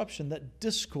disruption, that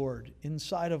discord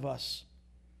inside of us.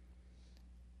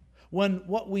 When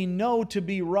what we know to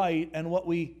be right and what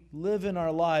we live in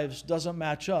our lives doesn't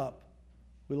match up,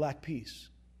 we lack peace.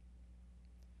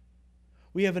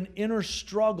 We have an inner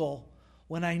struggle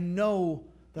when I know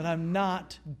that I'm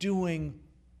not doing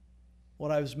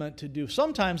what I was meant to do.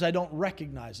 Sometimes I don't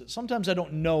recognize it. Sometimes I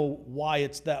don't know why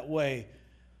it's that way.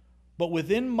 But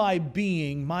within my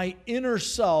being, my inner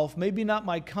self, maybe not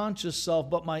my conscious self,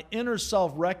 but my inner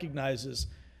self recognizes,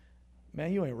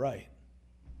 man, you ain't right.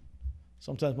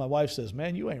 Sometimes my wife says,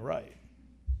 man, you ain't right.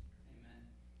 Amen.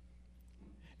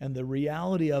 And the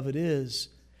reality of it is,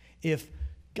 if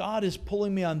God is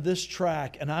pulling me on this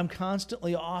track and I'm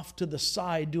constantly off to the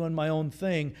side doing my own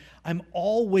thing, I'm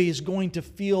always going to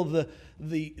feel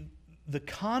the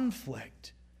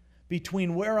conflict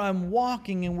between where I'm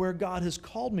walking and where God has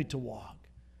called me to walk.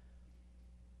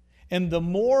 And the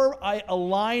more I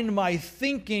align my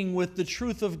thinking with the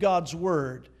truth of God's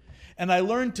Word, and I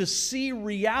learn to see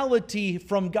reality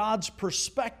from God's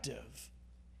perspective,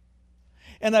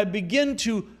 and I begin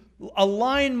to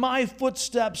align my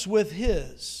footsteps with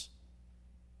His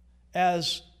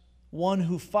as one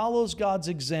who follows God's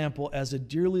example as a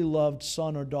dearly loved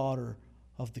son or daughter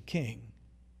of the King,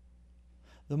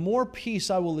 the more peace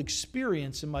I will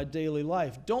experience in my daily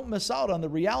life. Don't miss out on the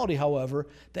reality, however,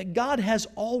 that God has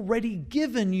already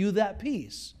given you that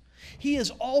peace. He has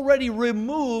already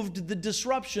removed the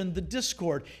disruption, the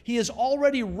discord. He has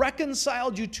already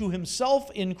reconciled you to Himself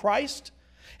in Christ.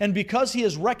 And because He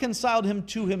has reconciled him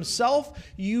to Himself,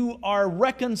 you are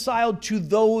reconciled to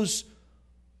those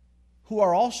who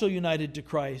are also united to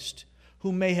Christ,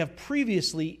 who may have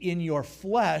previously in your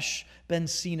flesh been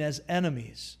seen as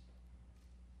enemies.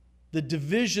 The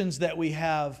divisions that we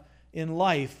have in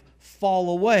life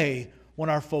fall away when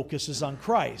our focus is on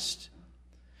Christ,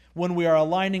 when we are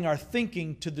aligning our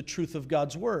thinking to the truth of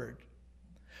God's Word.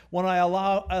 When I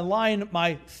align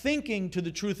my thinking to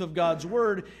the truth of God's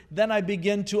Word, then I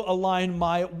begin to align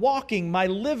my walking, my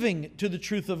living to the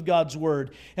truth of God's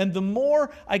Word. And the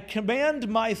more I command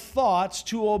my thoughts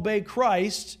to obey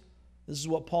Christ, this is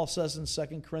what Paul says in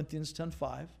 2 Corinthians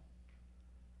 10:5,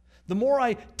 the more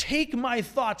I take my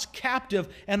thoughts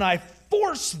captive and I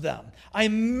force them, I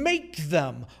make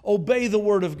them obey the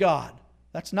Word of God.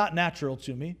 That's not natural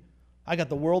to me. I got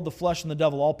the world, the flesh, and the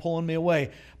devil all pulling me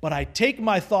away. But I take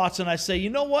my thoughts and I say,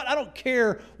 you know what? I don't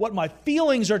care what my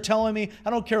feelings are telling me. I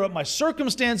don't care what my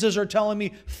circumstances are telling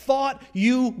me. Thought,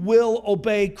 you will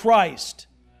obey Christ.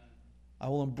 I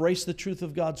will embrace the truth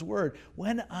of God's Word.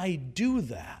 When I do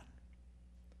that,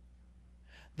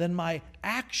 then my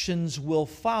actions will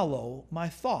follow my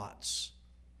thoughts.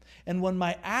 And when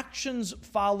my actions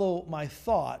follow my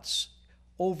thoughts,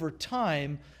 over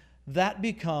time, that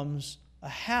becomes a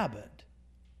habit,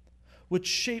 which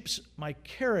shapes my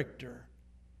character.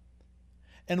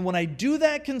 And when I do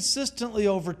that consistently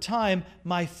over time,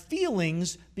 my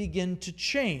feelings begin to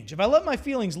change. If I let my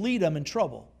feelings lead, I'm in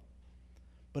trouble.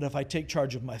 But if I take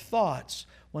charge of my thoughts,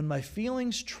 when my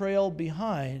feelings trail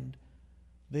behind,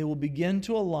 they will begin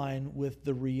to align with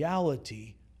the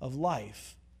reality of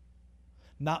life,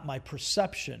 not my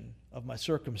perception of my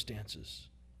circumstances.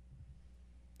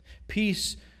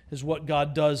 Peace is what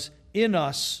God does in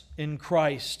us in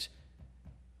Christ,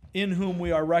 in whom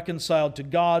we are reconciled to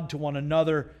God, to one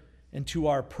another, and to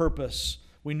our purpose.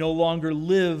 We no longer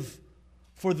live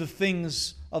for the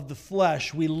things of the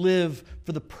flesh. We live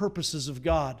for the purposes of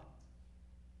God.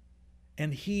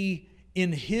 And He,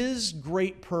 in His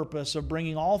great purpose of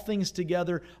bringing all things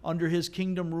together under His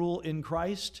kingdom rule in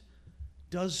Christ,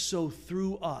 does so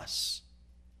through us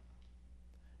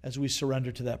as we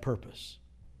surrender to that purpose.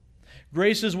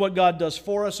 Grace is what God does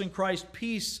for us in Christ.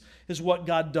 Peace is what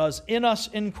God does in us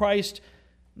in Christ.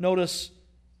 Notice,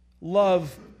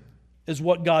 love is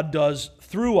what God does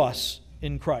through us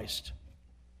in Christ.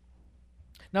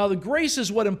 Now, the grace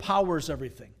is what empowers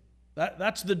everything.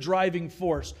 That's the driving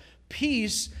force.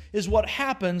 Peace is what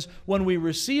happens when we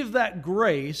receive that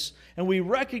grace and we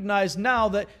recognize now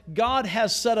that God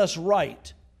has set us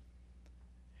right.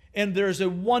 And there's a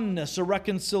oneness, a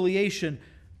reconciliation.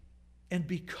 And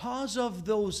because of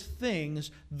those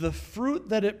things, the fruit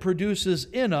that it produces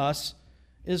in us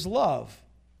is love.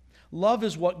 Love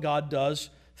is what God does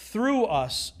through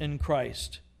us in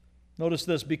Christ. Notice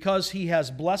this, because He has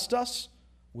blessed us,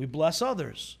 we bless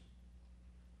others.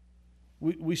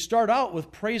 We start out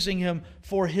with praising Him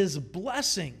for His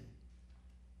blessing.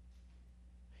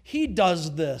 He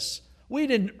does this. We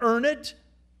didn't earn it.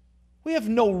 We have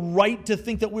no right to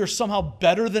think that we're somehow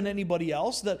better than anybody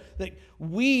else, that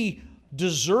we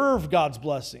deserve God's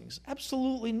blessings.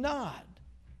 Absolutely not.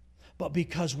 But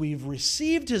because we've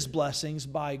received His blessings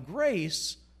by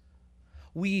grace,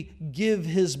 we give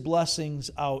His blessings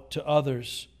out to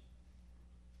others.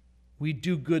 We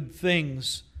do good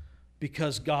things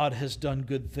because God has done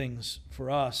good things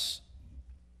for us.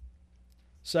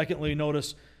 Secondly,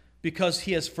 notice, because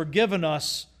He has forgiven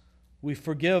us, we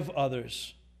forgive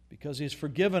others. Because He has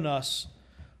forgiven us,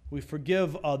 we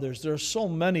forgive others. There are so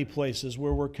many places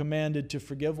where we're commanded to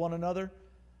forgive one another.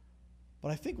 But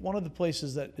I think one of the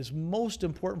places that is most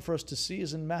important for us to see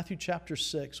is in Matthew chapter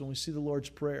 6, when we see the Lord's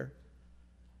Prayer.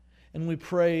 And we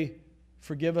pray,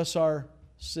 forgive us our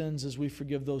sins as we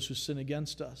forgive those who sin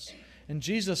against us. And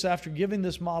Jesus, after giving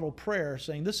this model prayer,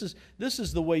 saying this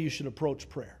is the way you should approach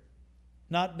prayer.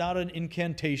 Not an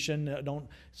incantation.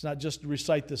 It's not just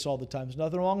recite this all the time. There's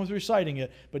nothing wrong with reciting it,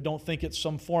 but don't think it's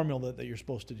some formula that you're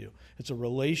supposed to do. It's a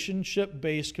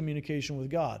relationship-based communication with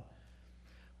God.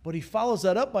 But He follows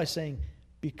that up by saying,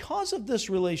 because of this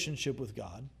relationship with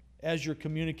God, as you're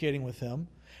communicating with Him,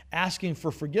 asking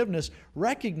for forgiveness,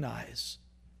 recognize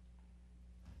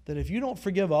that if you don't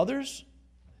forgive others,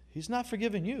 He's not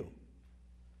forgiving you.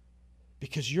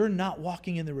 Because you're not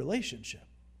walking in the relationship.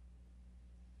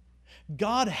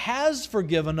 God has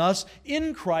forgiven us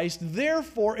in Christ.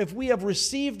 Therefore, if we have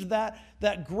received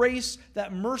that grace,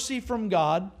 that mercy from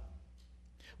God,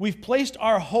 we've placed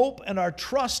our hope and our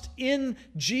trust in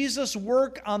Jesus'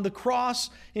 work on the cross,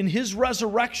 in His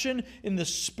resurrection, in the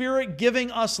Spirit giving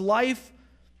us life.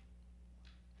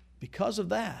 Because of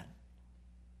that,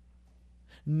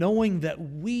 knowing that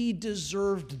we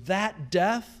deserved that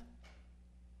death,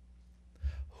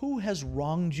 who has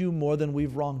wronged you more than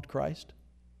we've wronged Christ?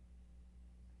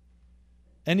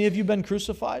 Any of you been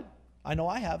crucified? I know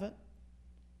I haven't.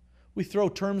 We throw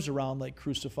terms around like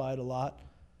crucified a lot,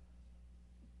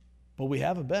 but we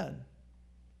haven't been.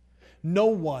 No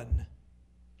one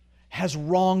has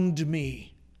wronged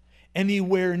me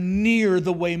anywhere near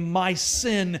the way my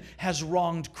sin has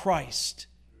wronged Christ.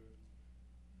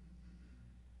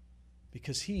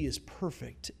 Because He is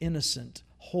perfect, innocent,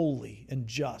 holy, and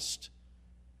just.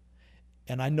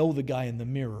 And I know the guy in the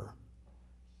mirror,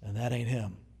 and that ain't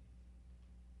him.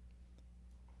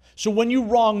 So when you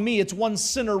wrong me, it's one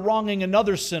sinner wronging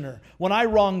another sinner. When I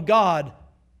wrong God,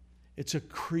 it's a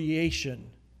creation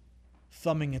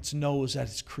thumbing its nose at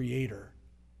its Creator.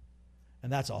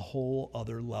 And that's a whole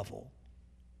other level.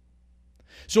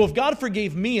 So if God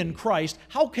forgave me in Christ,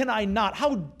 how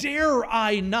dare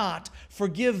I not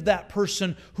forgive that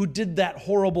person who did that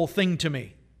horrible thing to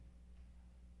me?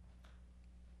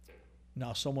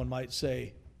 Now someone might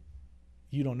say,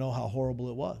 you don't know how horrible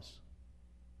it was.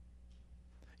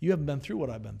 You haven't been through what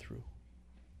I've been through.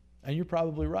 And you're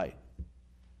probably right.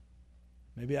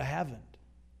 Maybe I haven't.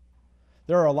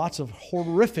 There are lots of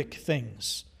horrific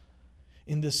things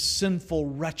in this sinful,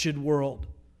 wretched world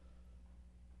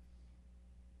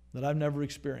that I've never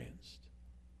experienced.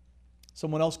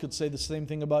 Someone else could say the same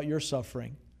thing about your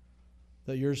suffering,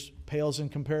 that yours pales in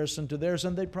comparison to theirs,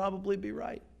 and they'd probably be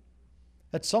right.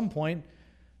 At some point,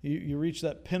 you reach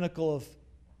that pinnacle of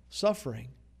suffering.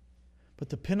 But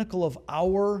the pinnacle of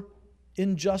our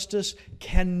injustice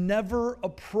can never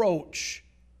approach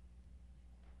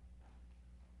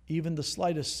even the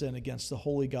slightest sin against the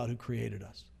holy God who created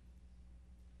us.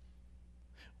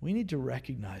 We need to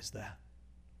recognize that.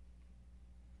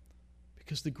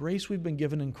 Because the grace we've been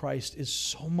given in Christ is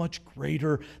so much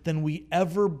greater than we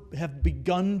ever have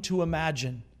begun to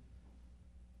imagine.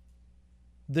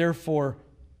 Therefore,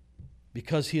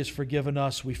 because He has forgiven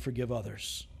us, we forgive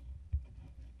others.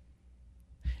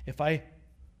 If I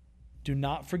do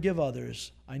not forgive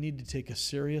others, I need to take a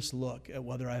serious look at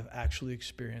whether I've actually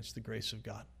experienced the grace of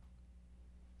God.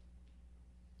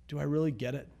 Do I really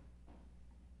get it?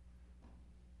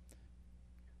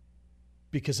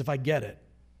 Because if I get it,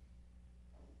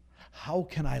 how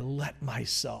can I let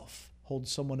myself hold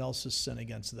someone else's sin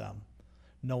against them,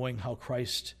 knowing how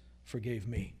Christ forgave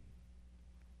me?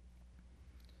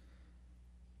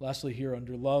 Lastly, here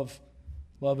under love,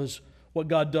 love is what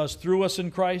God does through us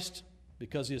in Christ.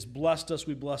 Because He has blessed us,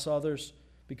 we bless others.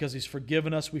 Because He's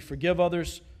forgiven us, we forgive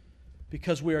others.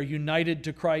 Because we are united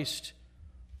to Christ,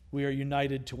 we are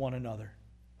united to one another.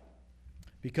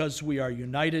 Because we are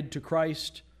united to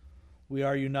Christ, we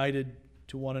are united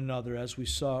to one another. As we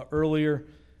saw earlier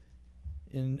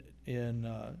in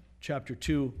chapter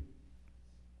 2,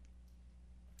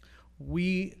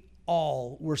 we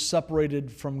all were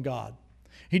separated from God.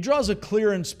 He draws a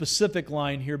clear and specific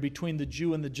line here between the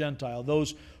Jew and the Gentile,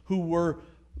 those who were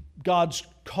God's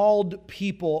called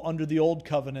people under the old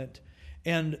covenant,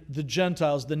 and the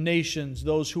Gentiles, the nations,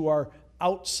 those who are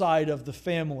outside of the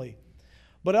family.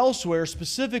 But elsewhere,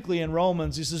 specifically in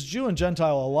Romans, he says Jew and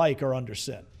Gentile alike are under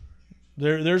sin.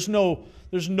 There's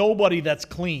nobody that's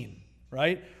clean,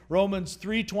 right? Romans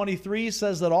 3:23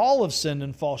 says that all have sinned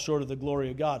and fall short of the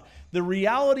glory of God. The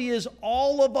reality is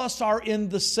all of us are in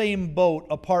the same boat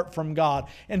apart from God.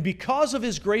 And because of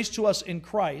His grace to us in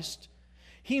Christ,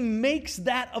 He makes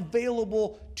that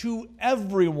available to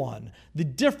everyone. The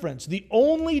difference, the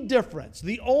only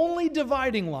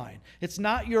dividing line, it's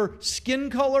not your skin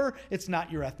color, it's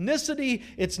not your ethnicity,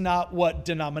 it's not what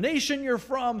denomination you're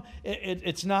from,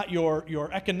 it's not your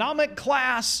economic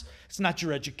class, it's not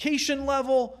your education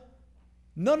level.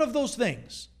 None of those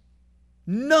things.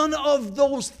 None of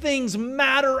those things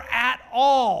matter at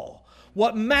all.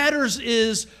 What matters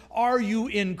is, are you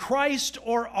in Christ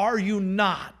or are you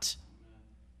not?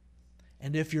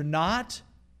 And if you're not,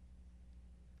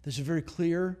 there's a very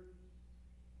clear,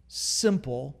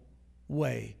 simple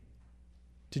way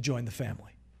to join the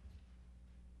family.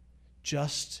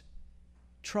 Just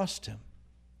trust Him.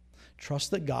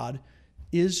 Trust that God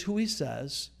is who He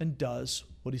says and does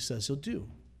what He says He'll do.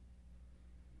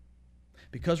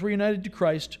 Because we're united to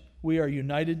Christ, we are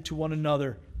united to one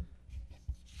another.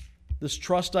 This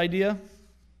trust idea,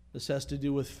 this has to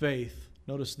do with faith.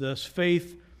 Notice this.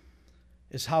 Faith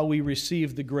is how we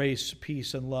receive the grace,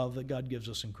 peace, and love that God gives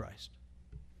us in Christ.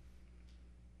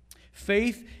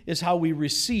 Faith is how we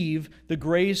receive the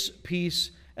grace,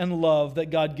 peace, and love that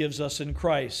God gives us in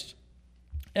Christ.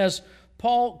 As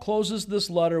Paul closes this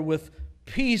letter with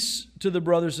peace to the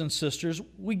brothers and sisters,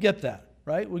 we get that,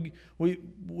 right?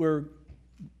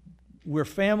 We're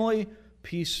family,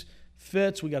 peace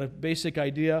fits, we got a basic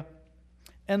idea.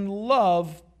 And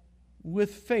love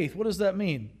with faith. What does that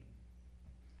mean?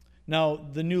 Now,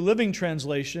 the New Living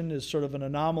Translation is sort of an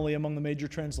anomaly among the major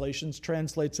translations,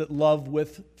 translates it love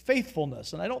with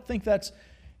faithfulness. And I don't think that's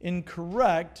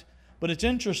incorrect, but it's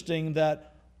interesting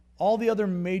that all the other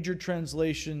major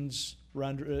translations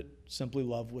render it simply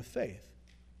love with faith.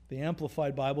 The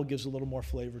Amplified Bible gives a little more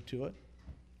flavor to it.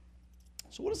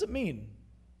 So what does it mean?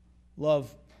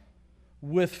 Love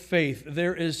with faith.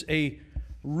 There is a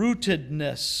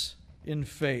rootedness in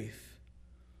faith.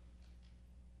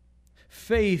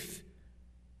 Faith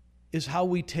is how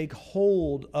we take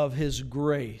hold of His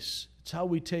grace. It's how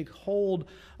we take hold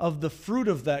of the fruit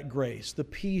of that grace, the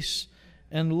peace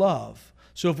and love.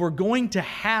 So if we're going to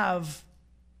have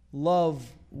love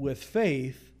with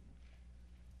faith,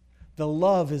 the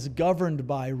love is governed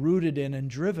by, rooted in, and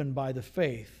driven by the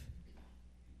faith.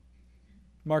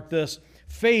 Mark this.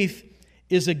 Faith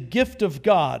is a gift of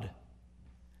God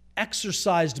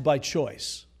exercised by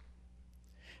choice.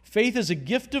 Faith is a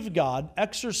gift of God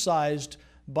exercised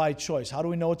by choice. How do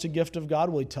we know it's a gift of God?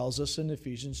 Well, He tells us in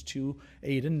Ephesians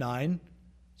 2:8 and 9.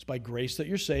 It's by grace that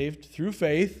you're saved through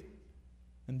faith,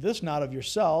 and this not of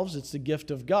yourselves. It's the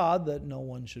gift of God that no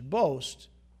one should boast.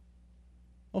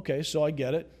 Okay, so I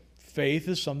get it. Faith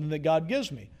is something that God gives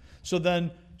me. So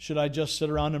then, should I just sit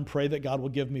around and pray that God will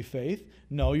give me faith?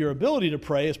 No, your ability to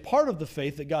pray is part of the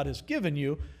faith that God has given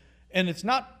you. And it's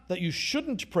not that you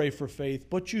shouldn't pray for faith,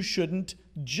 but you shouldn't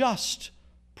just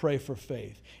pray for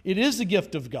faith. It is a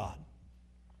gift of God.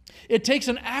 It takes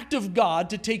an act of God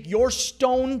to take your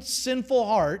stone, sinful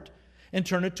heart and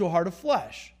turn it to a heart of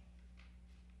flesh.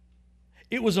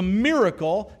 It was a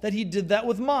miracle that He did that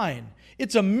with mine.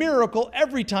 It's a miracle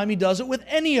every time He does it with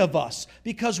any of us,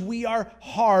 because we are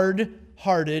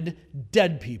hard-hearted,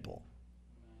 dead people.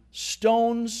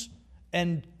 Stones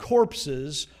and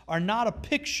corpses are not a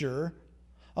picture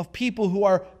of people who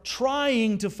are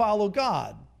trying to follow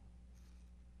God.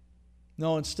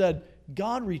 No, instead,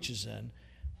 God reaches in,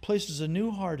 places a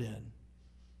new heart in,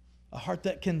 a heart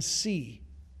that can see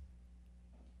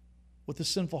what the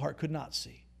sinful heart could not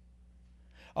see.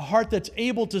 A heart that's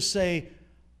able to say,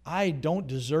 I don't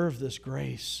deserve this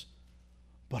grace,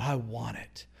 but I want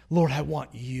it. Lord, I want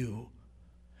you.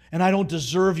 And I don't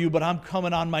deserve you, but I'm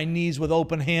coming on my knees with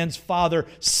open hands. Father,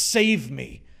 save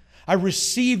me. I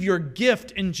receive your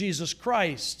gift in Jesus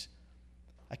Christ.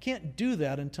 I can't do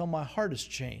that until my heart is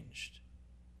changed.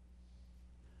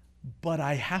 But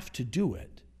I have to do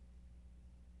it.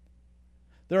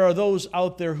 There are those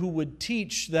out there who would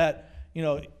teach that,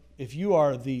 if you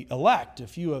are the elect,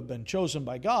 if you have been chosen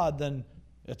by God, then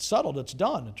it's settled, it's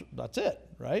done, that's it,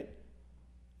 right?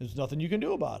 There's nothing you can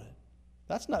do about it.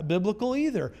 That's not biblical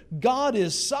either. God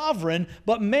is sovereign,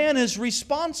 but man is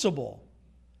responsible.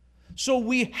 So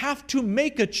we have to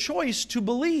make a choice to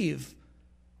believe.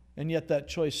 And yet that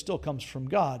choice still comes from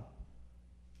God.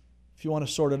 If you want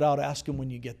to sort it out, ask Him when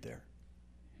you get there.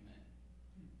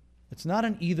 It's not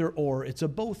an either or, it's a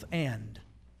both and.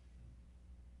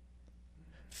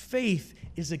 Faith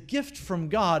is a gift from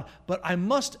God, but I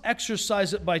must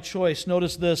exercise it by choice.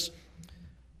 Notice this.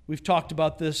 We've talked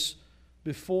about this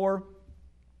before.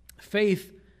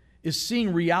 Faith is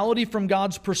seeing reality from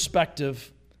God's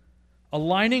perspective,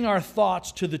 aligning our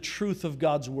thoughts to the truth of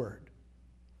God's Word.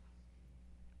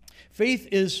 Faith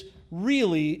is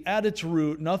really, at its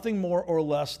root, nothing more or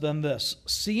less than this: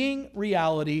 seeing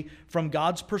reality from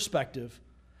God's perspective,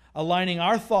 aligning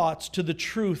our thoughts to the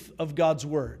truth of God's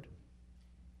Word.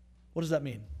 What does that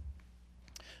mean?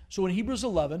 So in Hebrews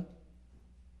 11,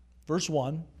 verse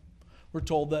 1, we're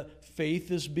told that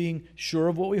faith is being sure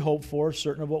of what we hope for,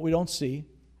 certain of what we don't see.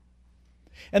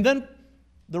 And then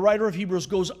the writer of Hebrews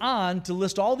goes on to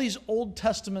list all these Old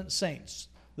Testament saints,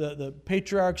 the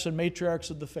patriarchs and matriarchs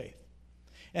of the faith.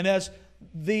 And as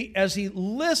he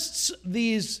lists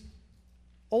these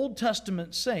Old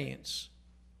Testament saints,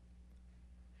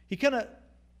 he kind of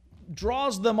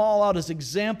draws them all out as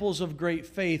examples of great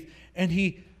faith, and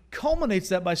he culminates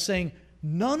that by saying,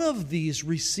 none of these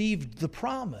received the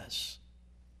promise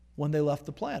when they left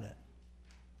the planet.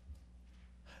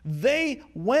 They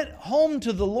went home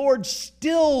to the Lord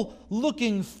still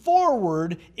looking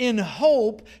forward in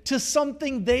hope to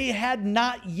something they had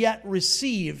not yet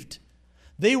received.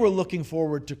 They were looking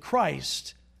forward to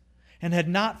Christ and had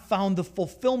not found the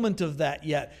fulfillment of that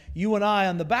yet. You and I,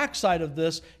 on the backside of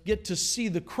this, get to see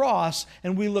the cross,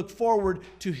 and we look forward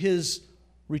to His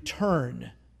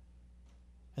return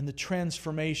and the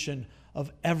transformation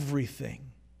of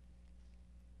everything.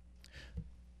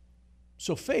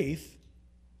 So faith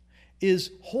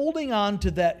is holding on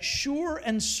to that sure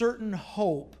and certain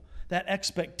hope, that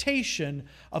expectation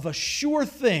of a sure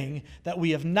thing that we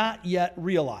have not yet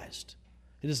realized.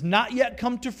 It has not yet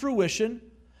come to fruition,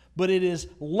 but it is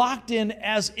locked in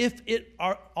as if it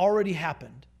already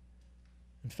happened.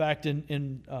 In fact,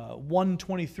 in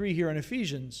 1:23 here in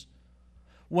Ephesians,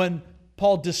 when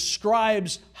Paul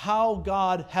describes how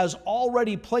God has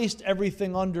already placed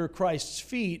everything under Christ's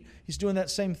feet, he's doing that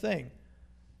same thing.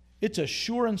 It's a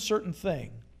sure and certain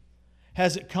thing.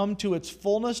 Has it come to its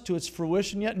fullness, to its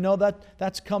fruition yet? No,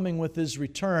 that's coming with His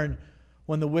return,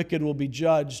 when the wicked will be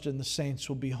judged and the saints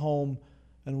will be home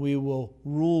and we will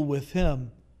rule with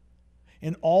Him.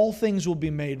 And all things will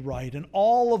be made right, and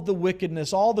all of the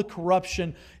wickedness, all the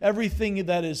corruption, everything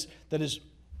that is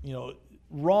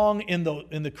wrong in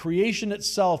the creation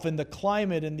itself, in the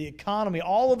climate, in the economy,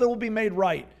 all of it will be made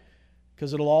right,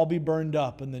 because it'll all be burned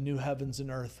up, and the new heavens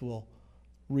and earth will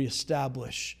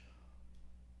reestablish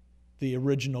the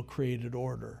original created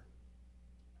order.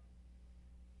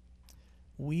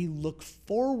 We look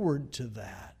forward to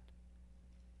that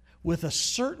with a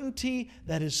certainty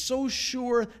that is so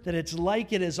sure that it's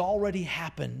like it has already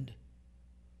happened.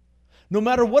 No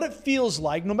matter what it feels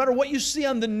like, no matter what you see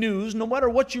on the news, no matter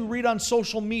what you read on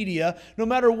social media, no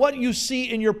matter what you see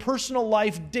in your personal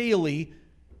life daily,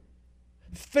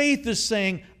 faith is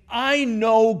saying, I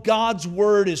know God's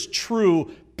Word is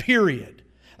true, period.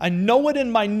 I know it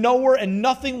in my knower, and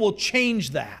nothing will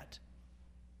change that.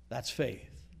 That's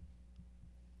faith.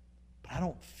 But I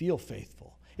don't feel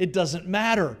faithful. It doesn't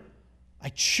matter. I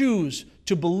choose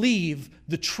to believe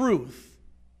the truth.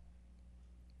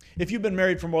 If you've been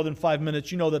married for more than 5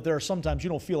 minutes, you know that there are sometimes you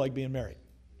don't feel like being married,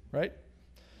 right?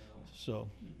 So,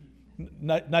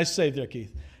 nice save there,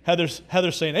 Keith. Heather's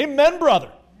saying, amen,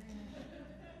 brother.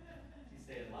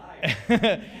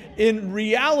 In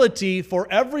reality, for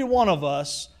every one of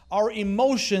us, our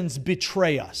emotions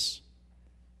betray us.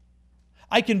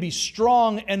 I can be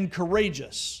strong and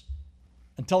courageous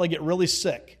until I get really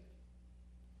sick.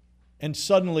 And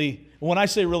suddenly, when I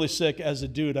say really sick as a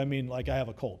dude, I mean like I have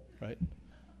a cold, right?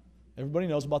 Everybody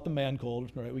knows about the man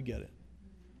cold, right? We get it.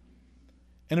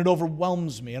 And it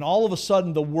overwhelms me. And all of a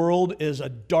sudden, the world is a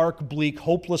dark, bleak,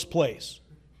 hopeless place.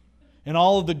 And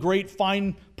all of the great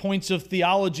fine points of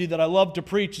theology that I love to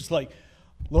preach, it's like,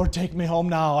 Lord, take me home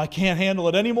now. I can't handle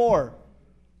it anymore.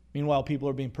 Meanwhile, people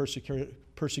are being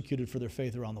persecuted for their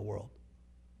faith around the world.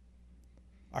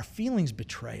 Our feelings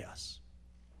betray us.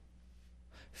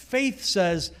 Faith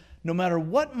says, no matter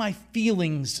what my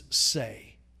feelings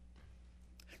say,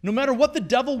 no matter what the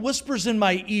devil whispers in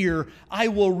my ear, I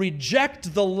will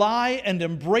reject the lie and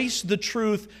embrace the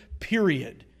truth,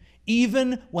 period.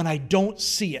 Even when I don't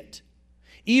see it.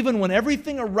 Even when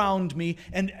everything around me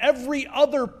and every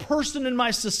other person in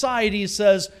my society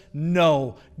says,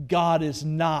 no, God is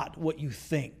not what you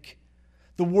think.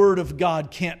 The Word of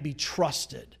God can't be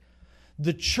trusted.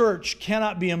 The church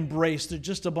cannot be embraced. They're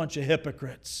just a bunch of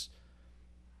hypocrites.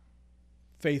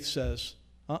 Faith says,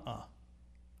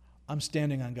 I'm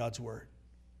standing on God's Word.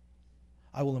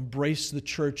 I will embrace the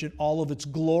church in all of its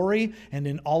glory and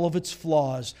in all of its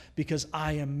flaws because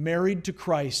I am married to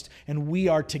Christ and we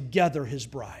are together His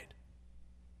bride.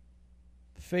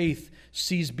 Faith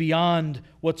sees beyond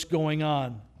what's going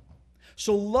on.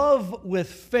 So love with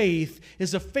faith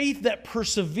is a faith that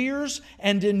perseveres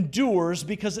and endures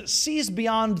because it sees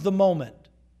beyond the moment.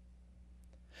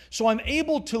 So I'm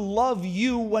able to love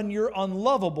you when you're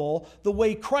unlovable the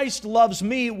way Christ loves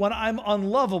me when I'm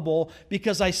unlovable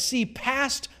because I see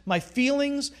past my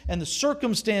feelings and the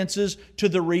circumstances to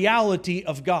the reality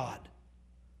of God.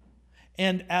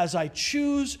 And as I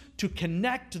choose to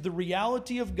connect the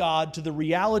reality of God to the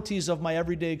realities of my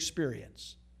everyday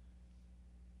experience,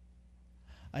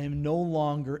 I am no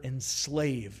longer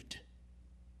enslaved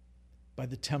by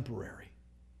the temporary.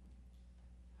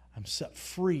 I'm set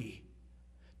free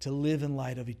to live in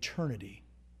light of eternity.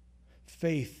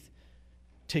 Faith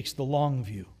takes the long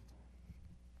view.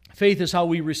 Faith is how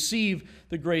we receive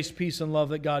the grace, peace, and love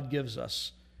that God gives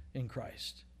us in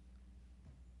Christ.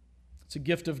 It's a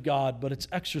gift of God, but it's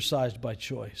exercised by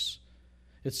choice.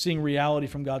 It's seeing reality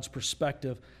from God's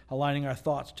perspective, aligning our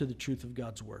thoughts to the truth of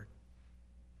God's Word.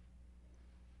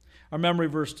 Our memory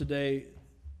verse today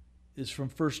is from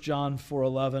 1 John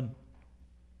 4:11.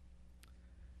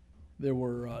 There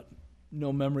were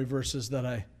no memory verses that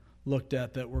I looked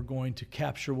at that were going to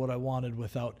capture what I wanted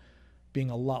without being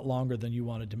a lot longer than you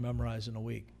wanted to memorize in a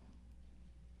week.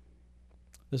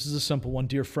 This is a simple one.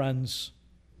 Dear friends,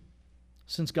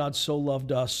 since God so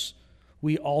loved us,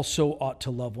 we also ought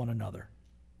to love one another.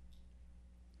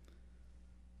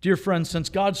 Dear friends, since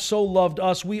God so loved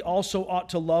us, we also ought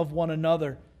to love one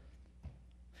another.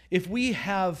 If we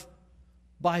have,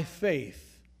 by faith,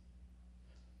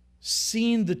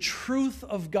 seen the truth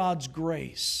of God's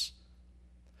grace,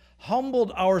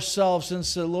 humbled ourselves and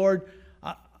said, Lord,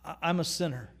 I'm a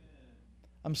sinner.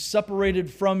 I'm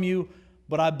separated from you,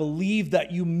 but I believe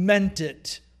that you meant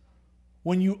it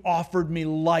when you offered me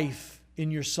life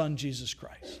in your Son, Jesus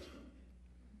Christ.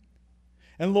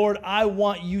 And Lord, I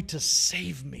want you to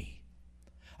save me.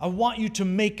 I want you to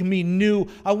make me new.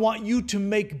 I want you to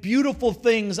make beautiful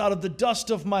things out of the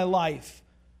dust of my life.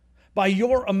 By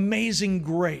your amazing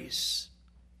grace.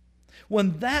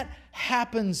 When that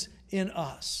happens in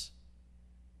us,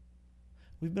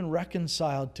 we've been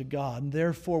reconciled to God, and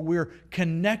therefore we're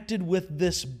connected with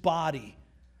this body,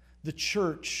 the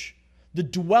church, the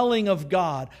dwelling of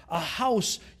God, a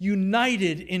house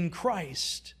united in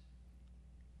Christ.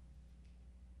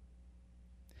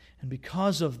 And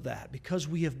because of that, because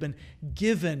we have been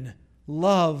given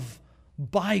love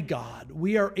by God,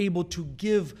 we are able to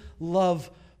give love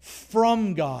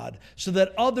from God so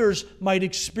that others might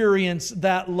experience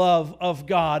that love of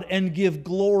God and give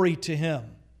glory to Him.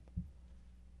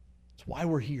 That's why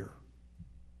we're here.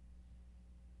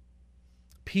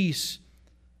 Peace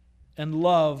and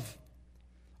love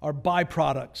are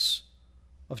byproducts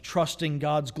of trusting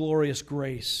God's glorious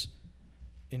grace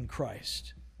in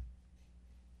Christ.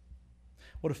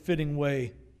 What a fitting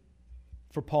way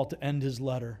for Paul to end his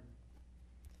letter.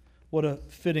 What a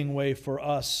fitting way for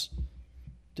us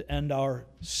to end our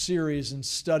series in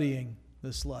studying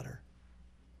this letter,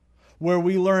 where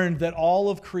we learned that all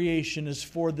of creation is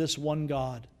for this one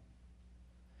God,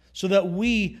 so that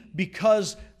we,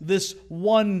 because this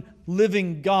one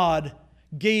living God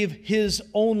gave His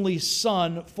only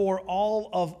Son for all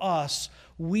of us,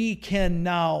 we can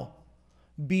now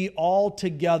be all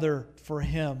together for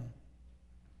Him,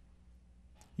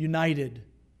 united,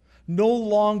 no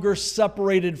longer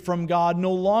separated from God,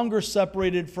 no longer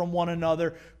separated from one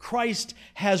another. Christ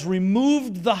has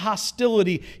removed the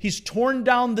hostility. He's torn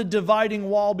down the dividing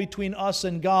wall between us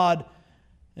and God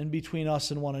and between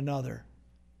us and one another,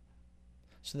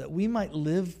 so that we might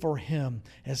live for Him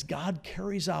as God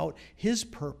carries out His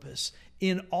purpose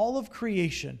in all of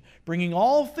creation, bringing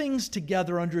all things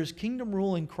together under His kingdom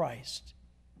rule in Christ,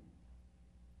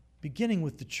 beginning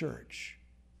with the church,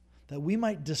 that we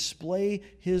might display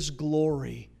His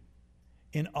glory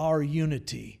in our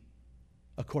unity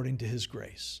according to His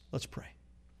grace. Let's pray.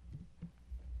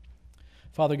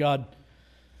 Father God,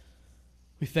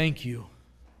 we thank You.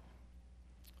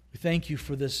 We thank You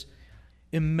for this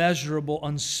immeasurable,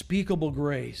 unspeakable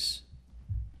grace.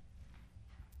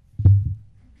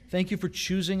 Thank You for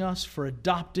choosing us, for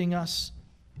adopting us,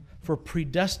 for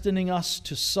predestining us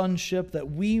to sonship,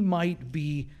 that we might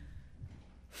be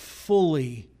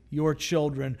fully Your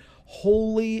children,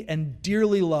 holy and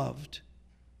dearly loved,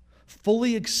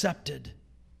 fully accepted,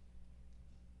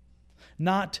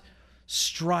 not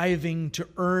striving to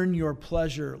earn Your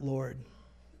pleasure, Lord,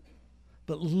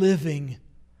 but living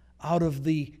out of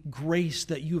the grace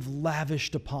that You've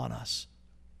lavished upon us,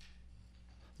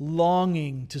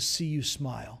 longing to see you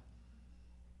smile.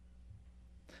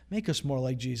 Make us more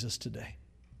like Jesus today.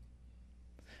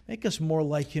 Make us more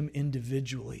like him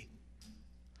individually,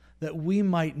 that we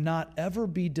might not ever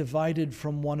be divided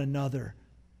from one another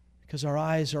because our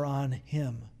eyes are on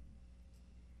him.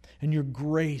 And your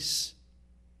grace,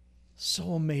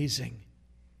 so amazing,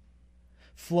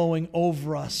 flowing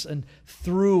over us and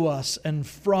through us and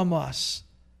from us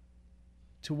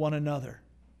to one another.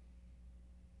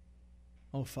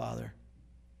 Oh, Father,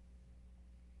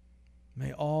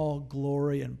 may all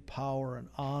glory and power and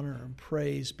honor and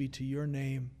praise be to your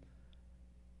name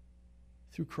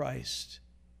through Christ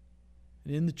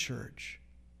and in the church,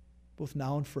 both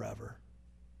now and forever.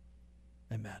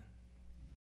 Amen.